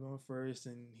Greg Oden going first,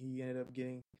 and he ended up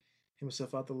getting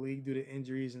himself out the league due to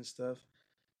injuries and stuff.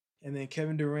 And then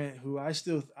Kevin Durant, who I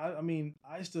still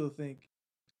think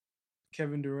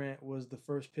Kevin Durant was the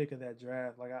first pick of that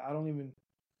draft. Like I don't even.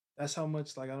 That's how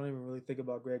much I don't even really think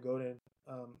about Greg Oden.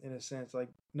 In a sense, like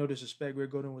no disrespect, Greg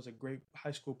Oden was a great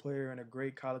high school player and a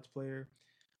great college player,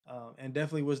 and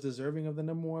definitely was deserving of the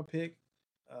 #1 pick.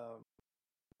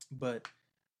 But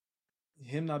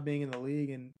him not being in the league,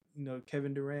 and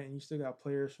Kevin Durant, and you still got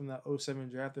players from that '07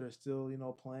 draft that are still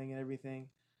playing and everything.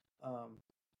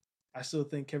 I still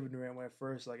think Kevin Durant went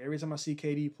first. Like every time I see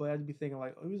KD play, I'd be thinking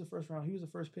like, oh, he was the first round. He was the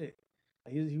first pick.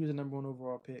 Like, he was a #1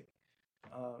 overall pick.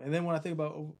 And then when I think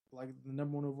about like the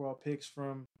 #1 overall picks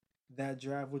from that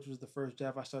draft, which was the first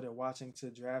draft I started watching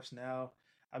to drafts now,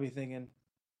 I'd be thinking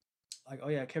like, oh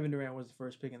yeah, Kevin Durant was the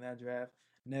first pick in that draft.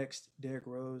 Next, Derrick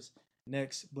Rose.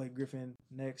 Next, Blake Griffin.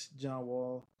 Next, John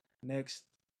Wall. Next,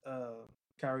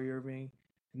 Kyrie Irving.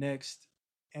 Next,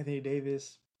 Anthony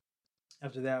Davis.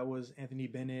 After that was Anthony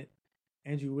Bennett,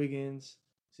 Andrew Wiggins.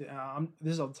 See,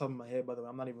 this is off the top of my head, by the way.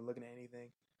 I'm not even looking at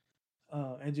anything.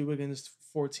 Andrew Wiggins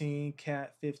 14,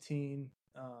 Cat 15,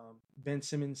 Ben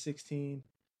Simmons 16,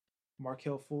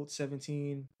 Markel Fultz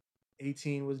 17,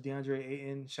 18 was DeAndre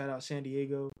Ayton. Shout out San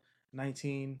Diego.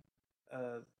 19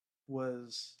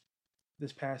 was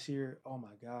this past year. Oh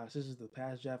my gosh, this is the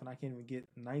past draft, and I can't even get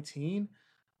 19.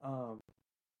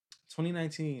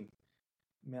 2019.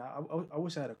 Man, I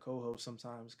wish I had a co-host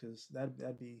sometimes because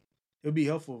it would be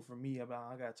helpful for me. I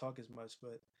gotta talk as much,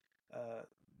 but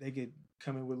they could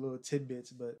come in with little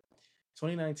tidbits. But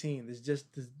 2019, this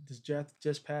draft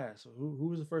just passed. So who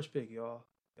was the first pick, y'all?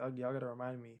 Y'all gotta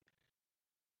remind me.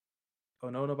 Oh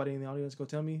no, nobody in the audience go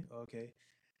tell me. Okay.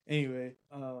 Anyway,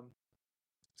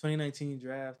 2019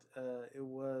 draft. It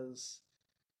was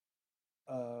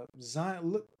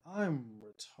Zion. Look, I'm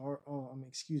retarded. Oh,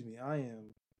 excuse me.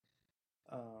 Um,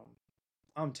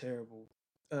 I'm terrible.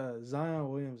 Zion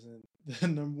Williamson, the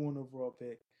 #1 overall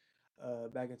pick,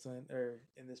 back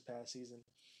in this past season.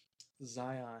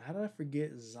 Zion. How did I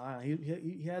forget Zion?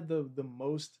 He had the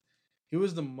most. He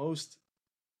was the most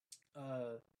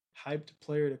hyped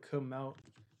player to come out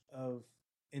of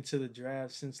into the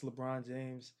draft since LeBron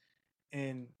James,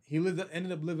 and he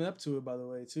ended up living up to it, by the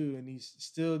way, too. And he's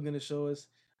still gonna show us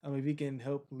if he can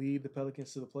help lead the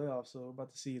Pelicans to the playoffs. So we're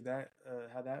about to see that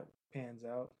how that pans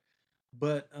out.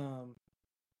 But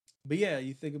yeah,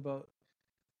 you think about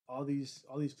all these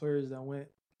players that went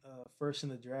first in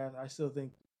the draft. I still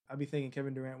think I'd be thinking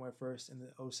Kevin Durant went first in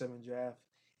the '07 draft,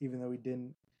 even though he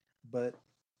didn't. But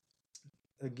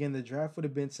again, the draft would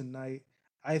have been tonight.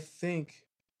 I think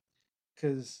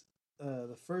because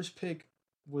the first pick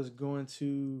was going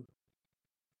to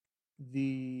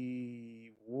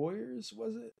the Warriors.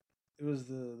 Was it? It was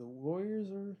the Warriors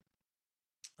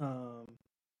or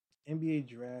NBA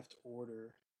draft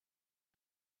order.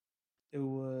 It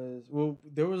was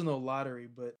there was no lottery,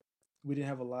 but we didn't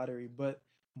have a lottery. But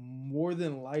more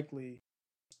than likely,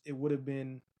 it would have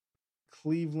been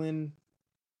Cleveland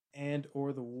and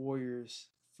or the Warriors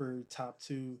for top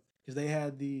two because they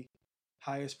had the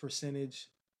highest percentage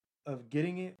of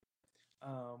getting it,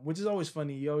 which is always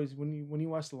funny. You always when you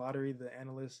watch the lottery, the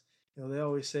analysts they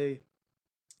always say,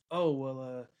 "Oh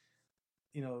well,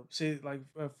 say like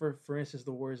for instance,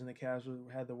 the Warriors and the Cavs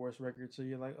had the worst record." So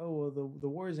you're like, "Oh well, the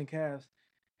Warriors and Cavs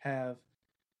have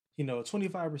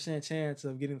 25% chance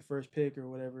of getting the first pick or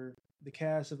whatever. The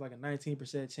Cavs have like a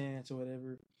 19% chance or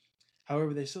whatever.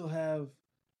 However, they still have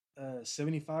a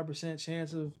 75%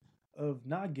 chance of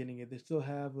not getting it. They still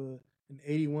have an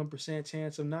 81%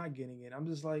 chance of not getting it." I'm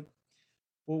just like,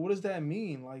 well, what does that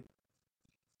mean? Like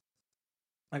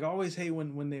I always hate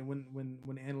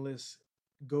when analysts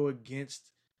go against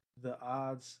the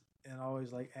odds and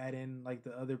always like add in like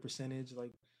the other percentage.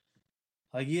 Like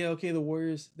yeah, okay, the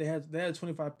Warriors they had a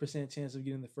 25% chance of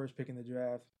getting the first pick in the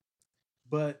draft,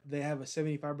 but they have a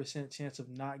 75% chance of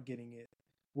not getting it.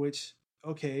 Which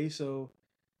okay, so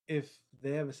if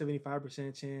they have a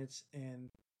 75% chance and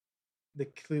the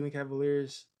Cleveland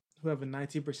Cavaliers, who have a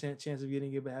 19% chance of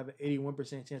getting it but have an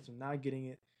 81% chance of not getting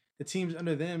it, the teams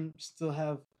under them still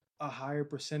have a higher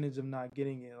percentage of not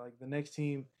getting it. Like the next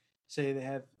team, say they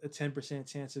have a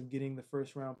 10% chance of getting the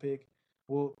first round pick.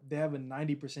 Well, they have a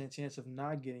 90% chance of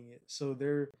not getting it. So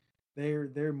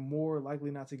they're more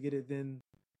likely not to get it than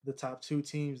the top two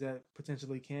teams that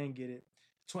potentially can get it.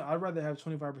 I'd rather have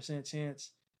 25%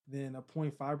 chance than a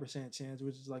 0.5% chance,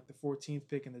 which is like the 14th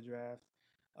pick in the draft.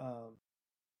 Um,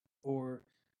 or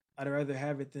I'd rather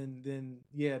have it than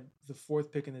yeah, the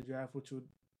fourth pick in the draft, which would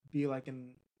be like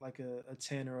in like a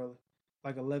 10 or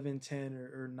like 11, 10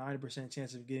 or 9%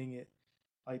 chance of getting it.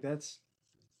 Like that's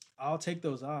I'll take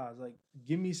those odds. Like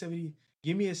give me a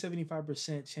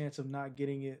 75% chance of not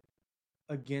getting it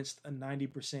against a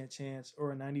 90% chance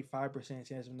or a 95%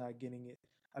 chance of not getting it.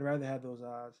 I'd rather have those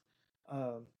odds.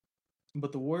 Um,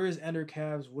 but the Warriors and their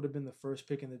Cavs would have been the first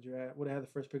pick in the draft. Would have had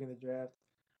the first pick in the draft.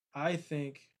 I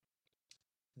think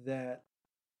that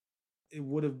it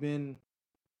would have been.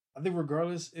 I think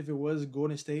regardless if it was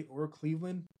Golden State or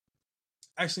Cleveland.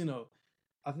 Actually, no.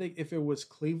 I think if it was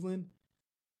Cleveland,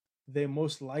 they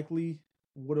most likely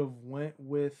would have went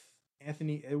with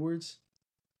Anthony Edwards,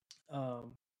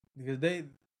 um, because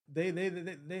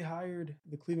they hired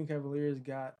the Cleveland Cavaliers.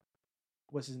 Got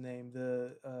what's his name,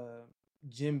 the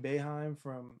Jim Boeheim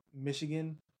from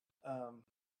Michigan, um,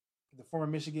 the former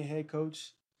Michigan head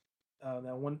coach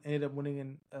that one ended up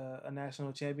winning a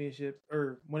national championship,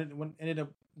 or ended up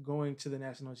going to the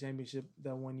national championship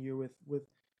that one year with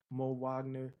Mo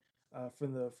Wagner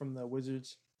from the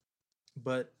Wizards.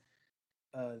 But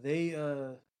uh, they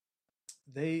uh,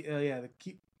 they yeah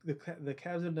the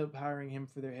Cavs ended up hiring him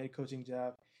for their head coaching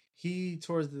job. He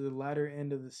towards the latter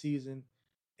end of the season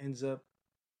ends up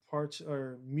parts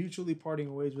or mutually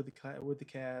parting ways with the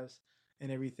Cavs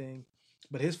and everything.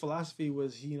 But his philosophy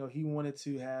was he wanted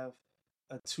to have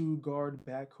a two guard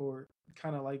backcourt,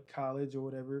 kind of like college or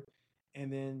whatever,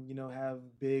 and then have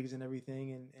bigs and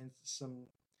everything and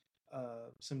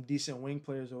some decent wing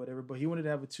players or whatever. But he wanted to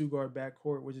have a two guard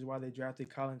backcourt, which is why they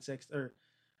drafted Colin Sexton or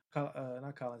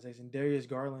not Colin Sexton, Darius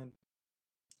Garland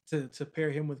to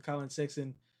pair him with Colin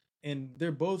Sexton, and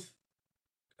they're both.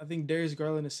 I think Darius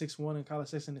Garland is 6'1" and Colin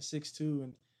Sexton is 6'2",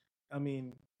 and I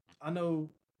mean, I know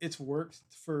it's worked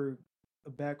for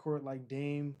a backcourt like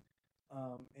Dame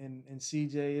and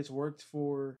CJ. It's worked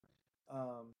for,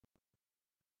 um,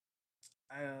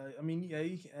 I mean, yeah,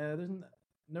 there's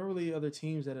no really other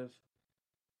teams that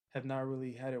have not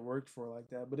really had it worked for like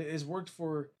that, but it's worked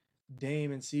for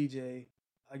Dame and CJ.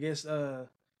 I guess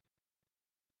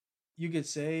you could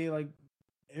say like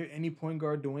any point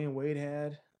guard Dwayne Wade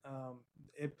had,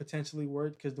 it potentially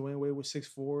worked because Dwayne Wade was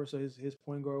 6'4", so his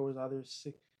point guard was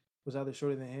either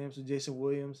shorter than him. So Jason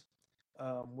Williams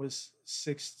was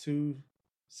 6'2",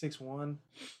 6'1".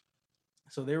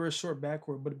 So they were a short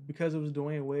backcourt, but because it was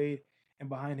Dwayne Wade and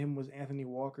behind him was Anthony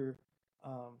Walker,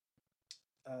 um,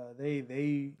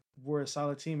 they were a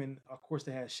solid team, and of course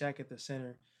they had Shaq at the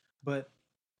center, but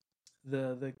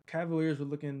the Cavaliers were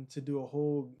looking to do a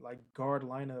whole like guard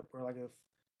lineup or like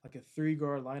a three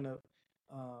guard lineup,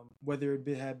 whether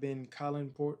had been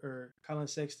Colin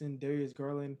Sexton, Darius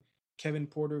Garland, Kevin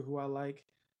Porter, who I like,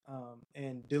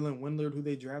 and Dylan Windler, who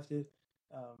they drafted,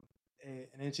 um, an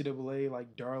NCAA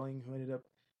like darling who ended up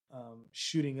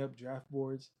shooting up draft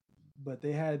boards, but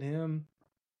they had him,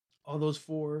 all those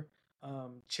four,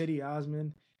 Chetty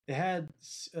Osman. They had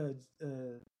uh,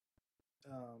 uh,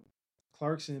 um,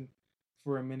 Clarkson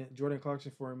for a minute, Jordan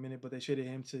Clarkson for a minute, but they traded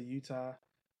him to Utah.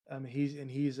 He's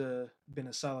been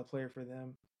a solid player for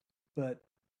them, but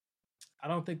I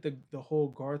don't think the whole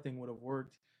guard thing would have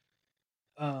worked.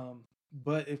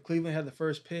 But if Cleveland had the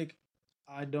first pick,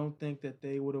 I don't think that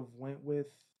they would have went with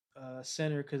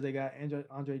center because they got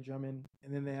Andre Drummond,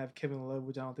 and then they have Kevin Love,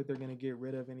 which I don't think they're going to get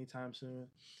rid of anytime soon.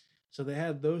 So they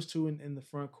had those two in the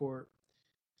front court.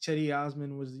 Chetty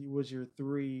Osman was your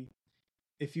three.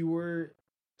 If you were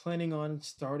planning on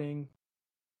starting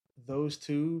those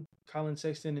two, Colin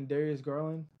Sexton and Darius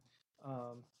Garland,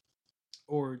 um,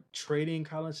 or trading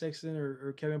Colin Sexton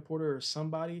or Kevin Porter or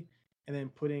somebody, and then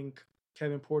putting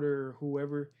Kevin Porter or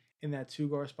whoever in that two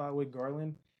guard spot with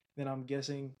Garland, then I'm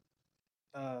guessing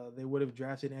they would have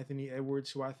drafted Anthony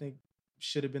Edwards, who I think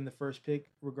should have been the first pick,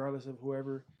 regardless of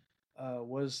whoever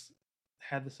was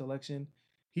had the selection.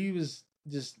 He was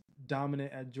just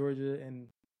dominant at Georgia, and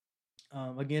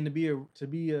again, to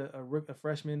be a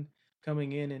freshman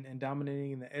coming in and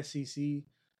dominating in the SEC,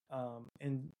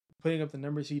 and putting up the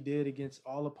numbers he did against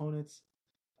all opponents,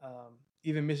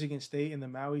 even Michigan State in the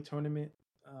Maui tournament,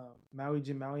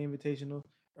 Jim Maui Invitational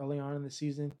early on in the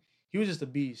season, he was just a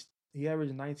beast. He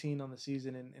averaged 19 on the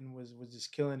season and was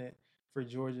just killing it for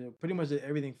Georgia. Pretty much did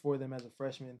everything for them as a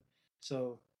freshman.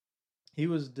 So he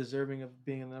was deserving of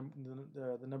being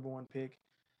the number one pick.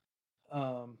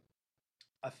 Um,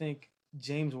 I think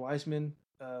James Wiseman,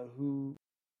 who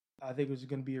I think was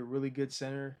going to be a really good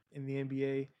center in the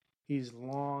NBA. He's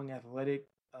long, athletic,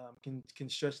 can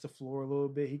stretch the floor a little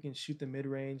bit. He can shoot the mid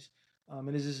range,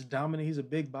 and is just dominant. He's a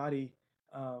big body,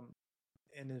 um,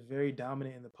 and is very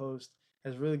dominant in the post.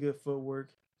 Has really good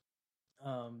footwork.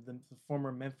 The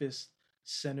former Memphis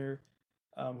center,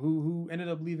 who ended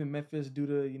up leaving Memphis due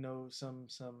to some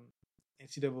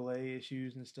NCAA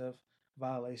issues and stuff,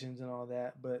 violations and all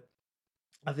that. But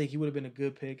I think he would have been a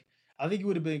good pick. I think he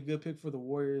would have been a good pick for the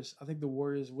Warriors. I think the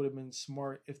Warriors would have been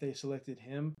smart if they selected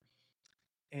him,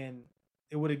 and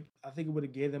it would have. I think it would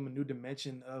have gave them a new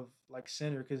dimension of like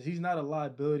center because he's not a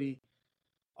liability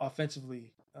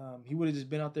offensively. He would have just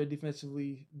been out there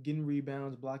defensively, getting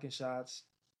rebounds, blocking shots,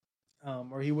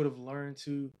 or he would have learned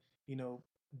to, you know,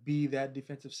 be that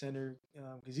defensive center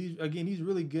because he's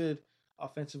really good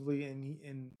offensively,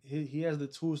 and he has the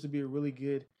tools to be a really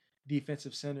good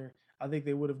defensive center. I think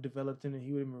they would have developed him, and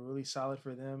he would have been really solid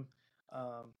for them.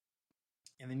 Um,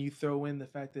 and then you throw in the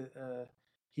fact that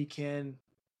he can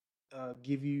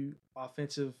give you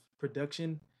offensive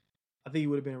production. I think he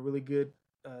would have been a really good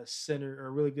center or a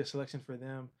really good selection for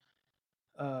them.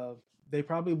 Uh, they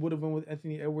probably would have went with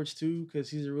Anthony Edwards too because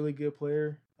he's a really good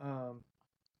player.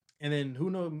 And then who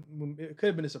knows? It could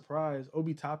have been a surprise.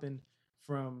 Obi Toppin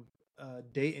from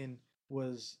Dayton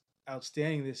was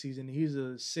outstanding this season. He's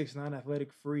a 6'9"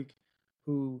 athletic freak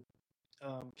who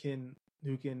um, can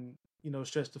can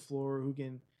stretch the floor, who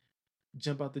can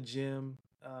jump out the gym,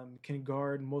 can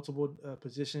guard multiple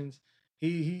positions.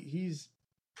 He's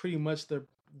pretty much the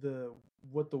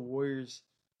what the Warriors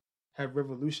have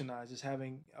revolutionized is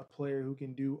having a player who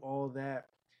can do all that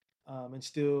and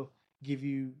still give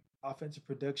you offensive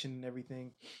production and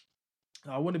everything.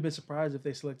 I wouldn't have been surprised if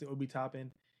they selected Obi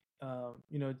Toppin.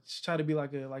 Just try to be uh,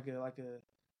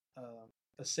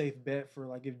 a safe bet for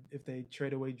like if they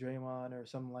trade away Draymond or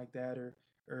something like that,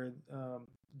 or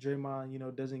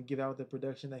Draymond doesn't give out the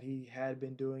production that he had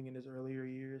been doing in his earlier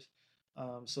years.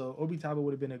 So Obi Toppin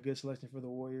would have been a good selection for the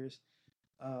Warriors.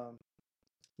 Um,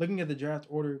 Looking at the draft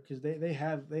order because they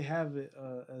have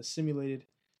simulated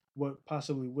what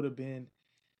possibly would have been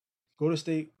Golden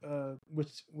State,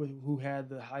 who had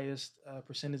the highest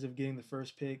percentage of getting the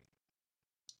first pick,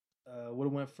 would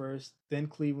have went first. Then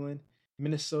Cleveland,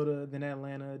 Minnesota, then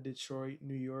Atlanta, Detroit,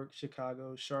 New York,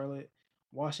 Chicago, Charlotte,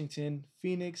 Washington,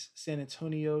 Phoenix, San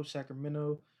Antonio,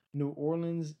 Sacramento, New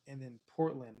Orleans, and then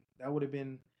Portland. That would have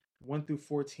been 1 through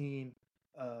 14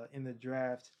 in the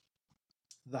draft.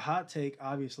 The hot take,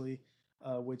 obviously,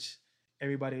 which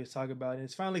everybody is talking about, and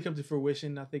it's finally come to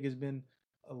fruition. I think it's been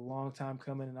a long time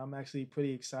coming, and I'm actually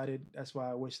pretty excited. That's why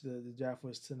I wish the draft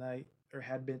was tonight or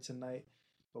had been tonight.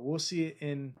 But we'll see it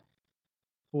in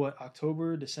what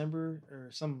October, December,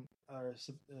 or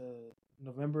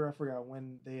November. I forgot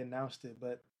when they announced it,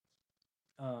 but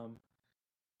um,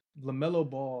 Lamelo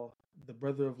Ball, the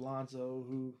brother of Lonzo,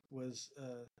 who was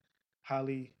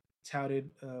highly touted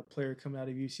player coming out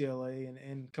of UCLA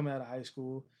and coming out of high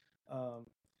school. Um,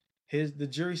 the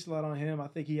jury's still out on him. I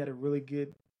think he had a really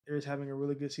good. Is having a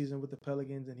really good season with the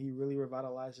Pelicans, and he really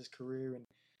revitalized his career.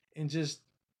 And just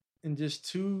in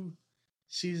just 2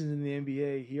 seasons in the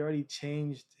NBA, he already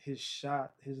changed his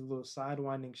shot, his little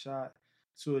sidewinding shot,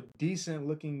 to a decent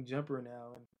looking jumper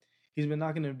now. And he's been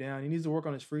knocking him down. He needs to work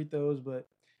on his free throws, but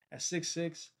at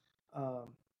 6'6",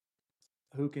 um,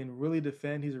 who can really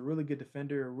defend. He's a really good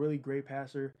defender, a really great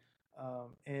passer,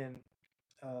 and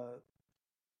uh,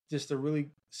 just a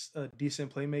really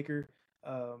decent playmaker.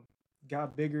 Um,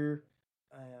 got bigger,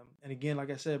 and again,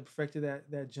 like I said, perfected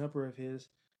that jumper of his.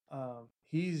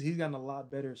 He's gotten a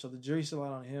lot better. So the jury's still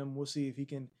out on him. We'll see if he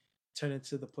can turn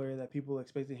into the player that people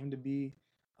expected him to be.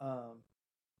 Um,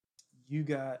 you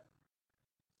got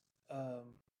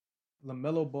um,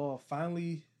 Lamelo Ball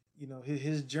finally.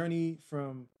 His journey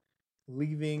from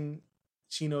leaving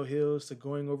Chino Hills to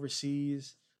going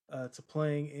overseas to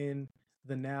playing in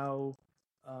the now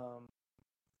um,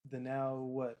 the now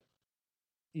what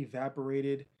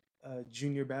evaporated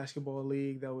junior basketball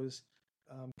league that was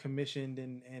commissioned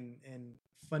and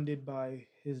funded by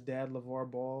his dad LeVar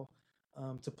Ball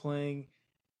to playing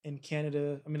in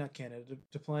Canada. I mean, not Canada,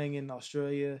 to playing in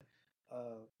Australia.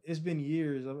 It's been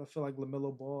years. I feel like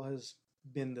Lamelo Ball has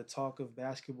been the talk of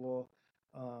basketball.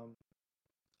 Um,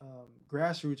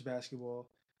 Grassroots basketball,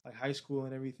 like high school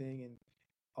and everything, and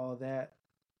all that.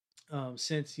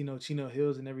 Since Chino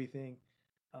Hills and everything,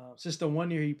 since the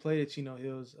 1 year he played at Chino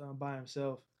Hills by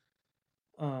himself,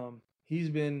 he's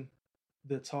been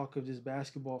the talk of just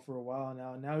basketball for a while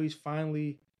now. Now he's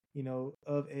finally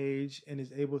of age and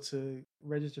is able to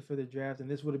register for the draft, and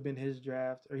this would have been his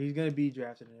draft, or he's gonna be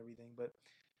drafted and everything, but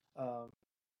um,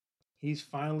 he's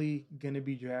finally gonna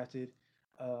be drafted.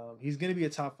 He's gonna be a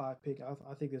top 5 pick.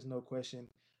 I think there's no question.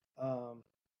 Um,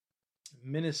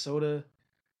 Minnesota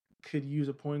could use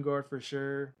a point guard for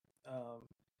sure. Um,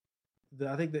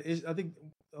 I think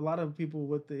a lot of people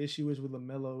what the issue is with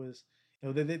Lamelo is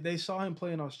they saw him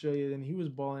play in Australia and he was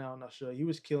balling out in Australia. He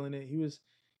was killing it.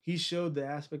 He showed the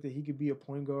aspect that he could be a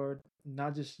point guard,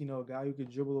 not just a guy who could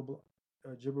dribble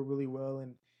really well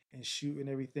and shoot and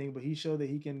everything, but he showed that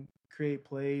he can create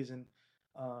plays and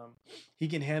um, he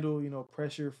can handle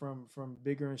pressure from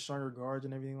bigger and stronger guards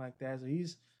and everything like that. So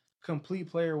he's complete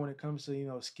player when it comes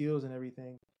to skills and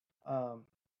everything. Um,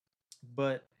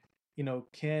 but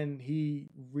can he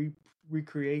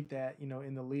recreate that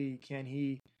in the league? Can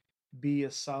he be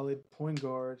a solid point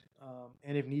guard,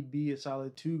 and if need be, a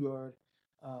solid two guard,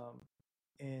 um,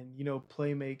 and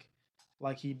play make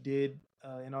like he did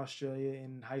in Australia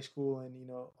in high school and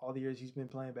all the years he's been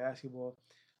playing basketball?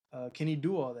 Can he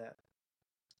do all that?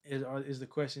 Is the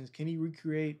questions? Can he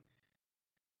recreate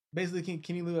basically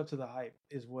can he live up to the hype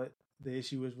is what the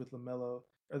issue is with Lamelo,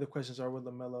 or the questions are with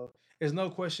Lamelo. There's no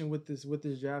question with this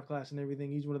draft class and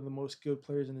everything. He's one of the most skilled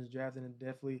players in this draft, and it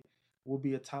definitely will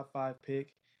be a top five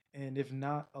pick, and if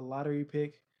not a lottery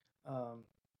pick. Um,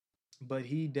 but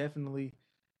he definitely,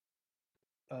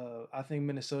 I think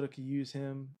Minnesota could use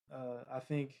him. I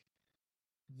think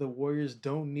the Warriors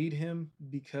don't need him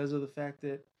because of the fact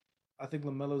that I think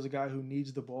Lamelo's a guy who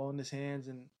needs the ball in his hands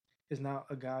and is not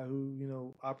a guy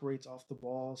who operates off the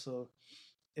ball. So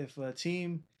if a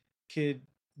team could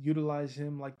utilize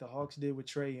him like the Hawks did with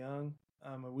Trey Young,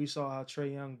 and we saw how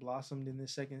Trey Young blossomed in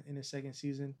his second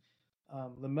season,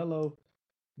 Lamelo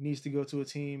needs to go to a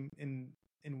team in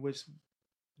which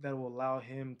that will allow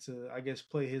him to, I guess,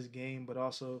 play his game, but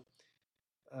also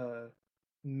uh,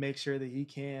 make sure that he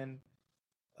can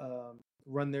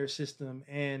run their system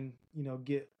and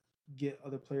get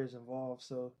other players involved.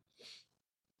 So,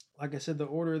 like I said,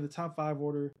 the top five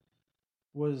order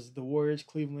was the Warriors,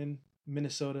 Cleveland,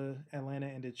 Minnesota, Atlanta,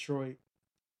 and Detroit.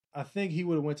 I think he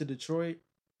would have went to Detroit.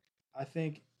 I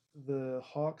think the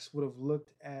Hawks would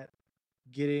have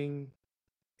getting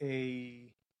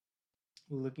a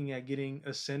getting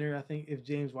a center. I think if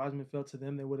James Wiseman fell to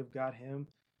them, they would have got him.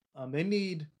 They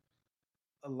need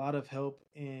a lot of help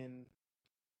in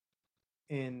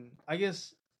I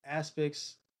guess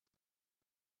aspects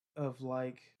of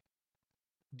like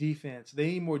defense. They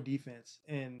need more defense,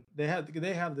 and they have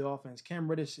the offense. Cam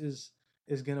Reddish is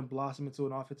gonna blossom into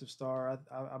an offensive star.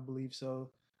 I believe so.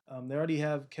 They already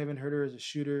have Kevin Herter as a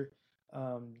shooter.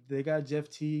 They got Jeff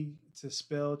T to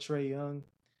spell Trey Young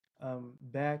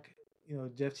back.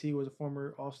 Jeff T was a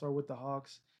former All Star with the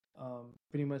Hawks.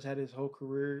 Pretty much had his whole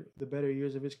career, the better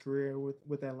years of his career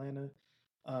with Atlanta.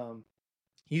 Um,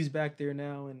 he's back there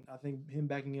now, and I think him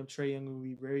backing up Trey Young will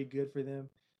be very good for them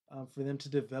to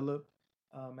develop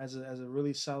as a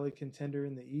really solid contender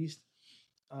in the East.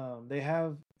 They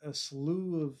have a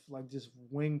slew of like just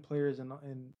wing players and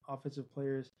offensive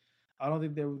players. I don't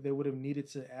think they would have needed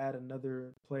to add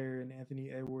another player in Anthony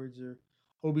Edwards or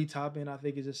Obi Toppin. I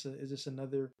think is just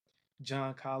another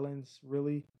John Collins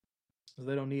really. So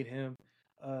they don't need him.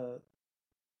 Uh,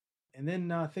 and then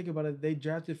now I think about it, they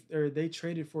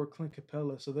traded for Clint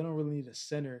Capella, so they don't really need a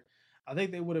center. I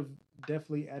think they would have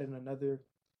definitely added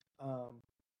um,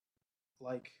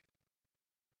 like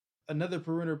another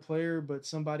perimeter player, but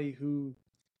somebody who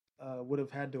would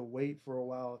have had to wait for a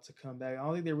while to come back. I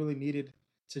don't think they really needed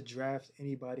to draft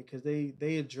anybody because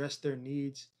they addressed their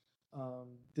needs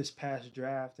this past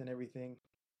draft and everything.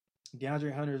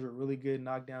 DeAndre Hunter is a really good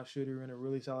knockdown shooter and a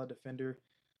really solid defender.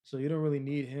 So you don't really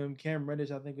need him. Cam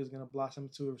Reddish, I think, is going to blossom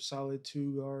to a solid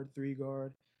two guard, three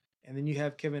guard. And then you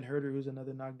have Kevin Herter, who's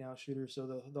another knockdown shooter.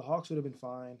 So the Hawks would have been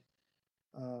fine.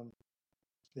 Um,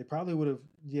 they probably would have,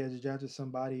 yeah, just drafted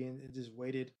somebody and just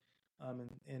waited,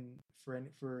 and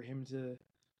for him to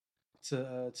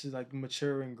like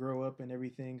mature and grow up and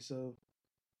everything. So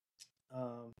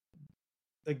um,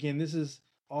 again, this is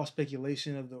all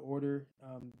speculation of the order.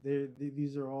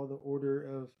 These are all the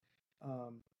order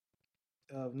um,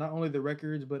 of not only the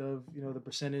records but of the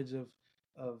percentage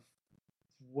of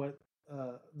what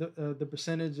the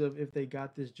percentage of if they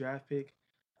got this draft pick.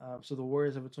 So the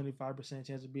Warriors have a 25%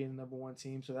 chance of being the number one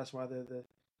team. So that's why they're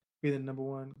the number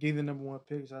one, getting the number one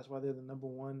pick. So that's why they're the number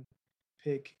one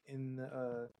pick in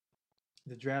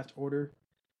the draft order.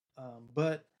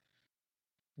 But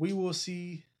we will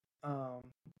see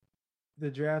the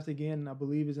draft again. I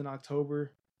believe is in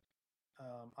October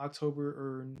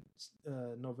or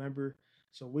November.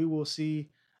 So we will see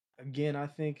again. I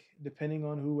think depending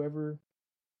on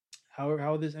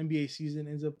how this NBA season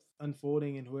ends up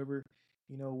unfolding and whoever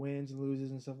wins and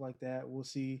loses and stuff like that, we'll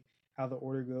see how the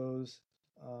order goes,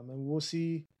 and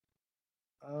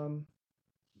um,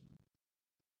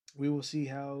 we will see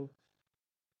how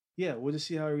we'll just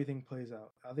see how everything plays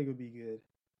out. I think it would be good.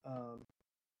 Um,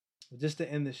 Just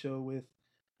to end the show with,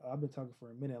 I've been talking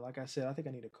for a minute. Like I said, I think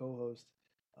I need a co-host.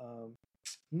 Um,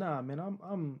 nah, man,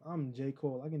 I'm J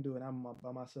Cole. I can do it. I'm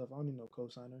by myself. I don't need no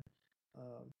co-signer.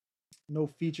 Um, no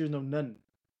features, no nothing.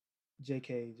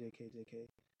 JK, JK,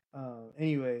 JK.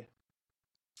 Anyway,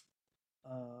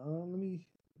 let me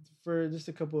for just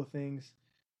a couple of things,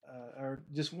 or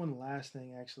just one last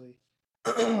thing actually.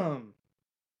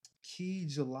 Key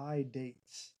July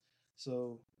dates.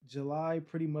 So July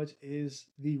pretty much is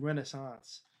the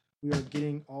Renaissance. We are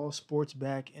getting all sports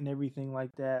back and everything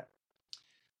like that.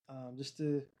 Just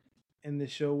to end the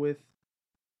show with,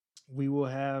 we will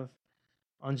have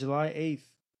on July 8th,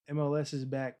 MLS is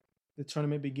back. The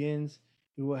tournament begins.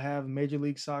 We will have Major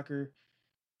League Soccer.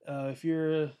 If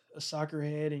you're a soccer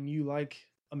head and you like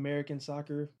American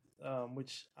soccer,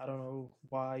 which I don't know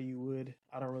why you would.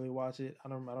 I don't really watch it. I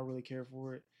don't really care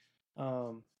for it.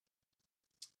 Um,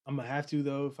 I'm gonna have to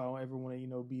though if I don't ever want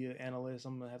to be an analyst.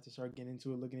 I'm gonna have to start getting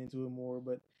into it, looking into it more.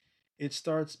 But it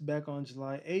starts back on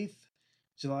July 8th,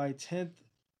 July 10th.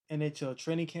 NHL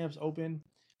training camps open.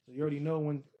 So you already know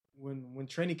when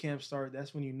training camps start.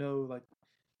 That's when like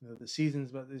the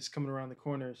season's about is coming around the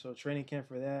corner. So training camp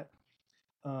for that.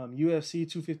 UFC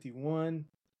 251.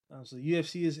 So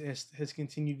UFC has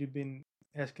continued to been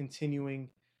has continuing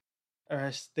or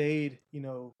has stayed,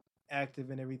 active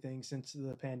and everything since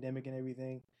the pandemic and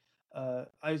everything.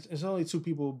 There's only two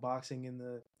people boxing in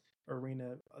the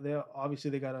arena.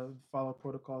 They gotta follow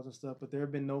protocols and stuff, but there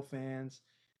have been no fans.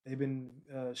 They've been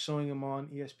showing them on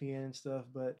ESPN and stuff,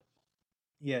 but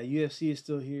yeah, UFC is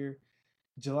still here.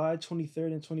 July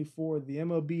 23rd and 24th, the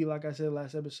MLB, like I said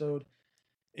last episode,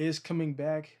 is coming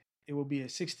back. It will be a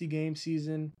 60 game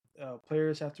season.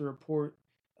 Players have to report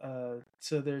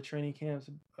to their training camps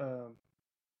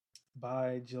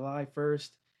by July 1st,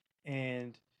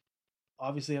 and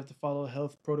obviously have to follow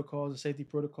health protocols and safety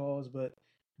protocols. But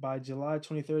by July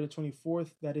 23rd and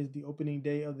 24th, that is the opening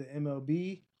day of the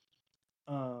MLB.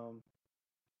 Um,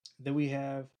 then we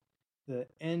have the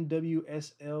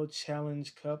NWSL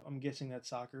Challenge Cup. I'm guessing that's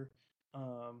soccer.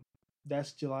 Um,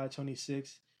 that's July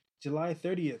 26th. July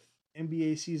 30th,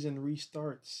 NBA season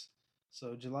restarts.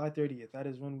 So July 30th, that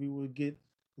is when we will get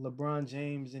LeBron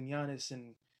James and Giannis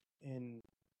and and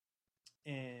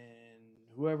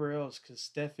whoever else, because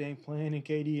Steph ain't playing and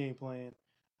KD ain't playing.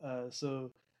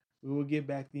 So we will get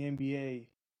back the NBA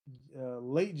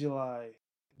late July.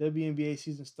 WNBA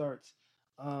season starts.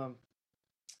 Um,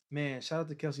 Man, shout out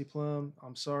to Kelsey Plum.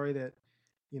 I'm sorry that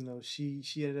she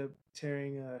ended up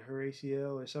tearing her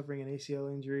ACL or suffering an ACL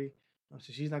injury,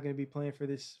 so she's not going to be playing for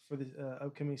this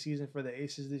upcoming season for the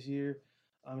Aces this year.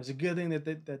 It's a good thing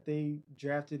that they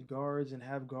drafted guards and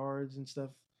have guards and stuff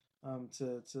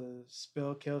to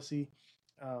spell Kelsey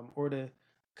or to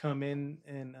come in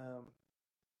and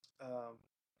um,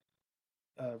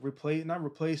 replace not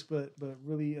replace but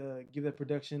really give that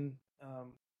production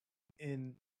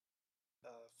in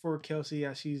for Kelsey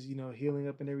as she's healing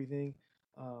up and everything.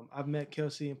 I've met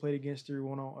Kelsey and played against her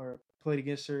one on or played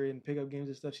against her in pickup games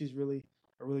and stuff. She's really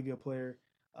a really good player.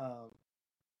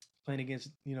 Playing against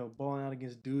balling out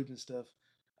against dudes and stuff.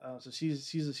 So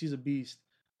she's a beast.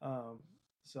 Um,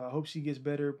 so I hope she gets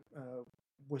better.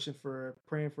 Wishing for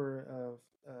praying for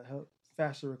help,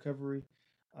 faster recovery.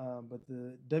 But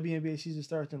the WNBA season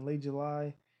starts in late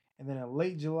July, and then in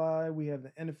late July we have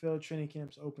the NFL training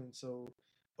camps open. So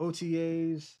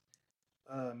OTAs,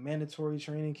 mandatory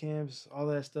training camps, all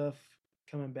that stuff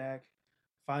coming back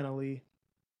finally.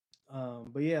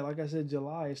 But yeah, like I said,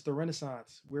 July, it's the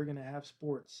Renaissance. We're gonna have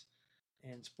sports,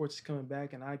 and sports is coming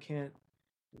back, and I can't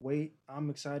wait. I'm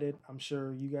excited. I'm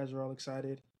sure you guys are all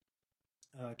excited.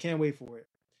 Can't wait for it.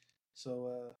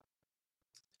 So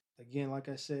again, like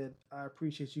I said, I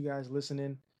appreciate you guys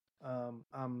listening.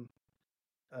 I'm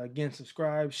Again,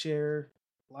 subscribe, share,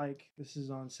 like. This is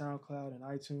on SoundCloud and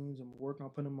iTunes. I'm working on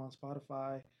putting them on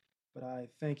Spotify. But I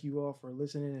thank you all for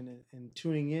listening and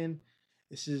tuning in.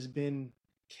 This has been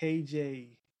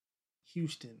KJ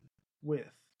Houston with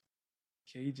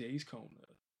KJ's Kona.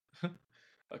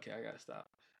 Okay, I gotta stop.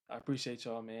 I appreciate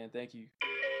y'all, man. Thank you.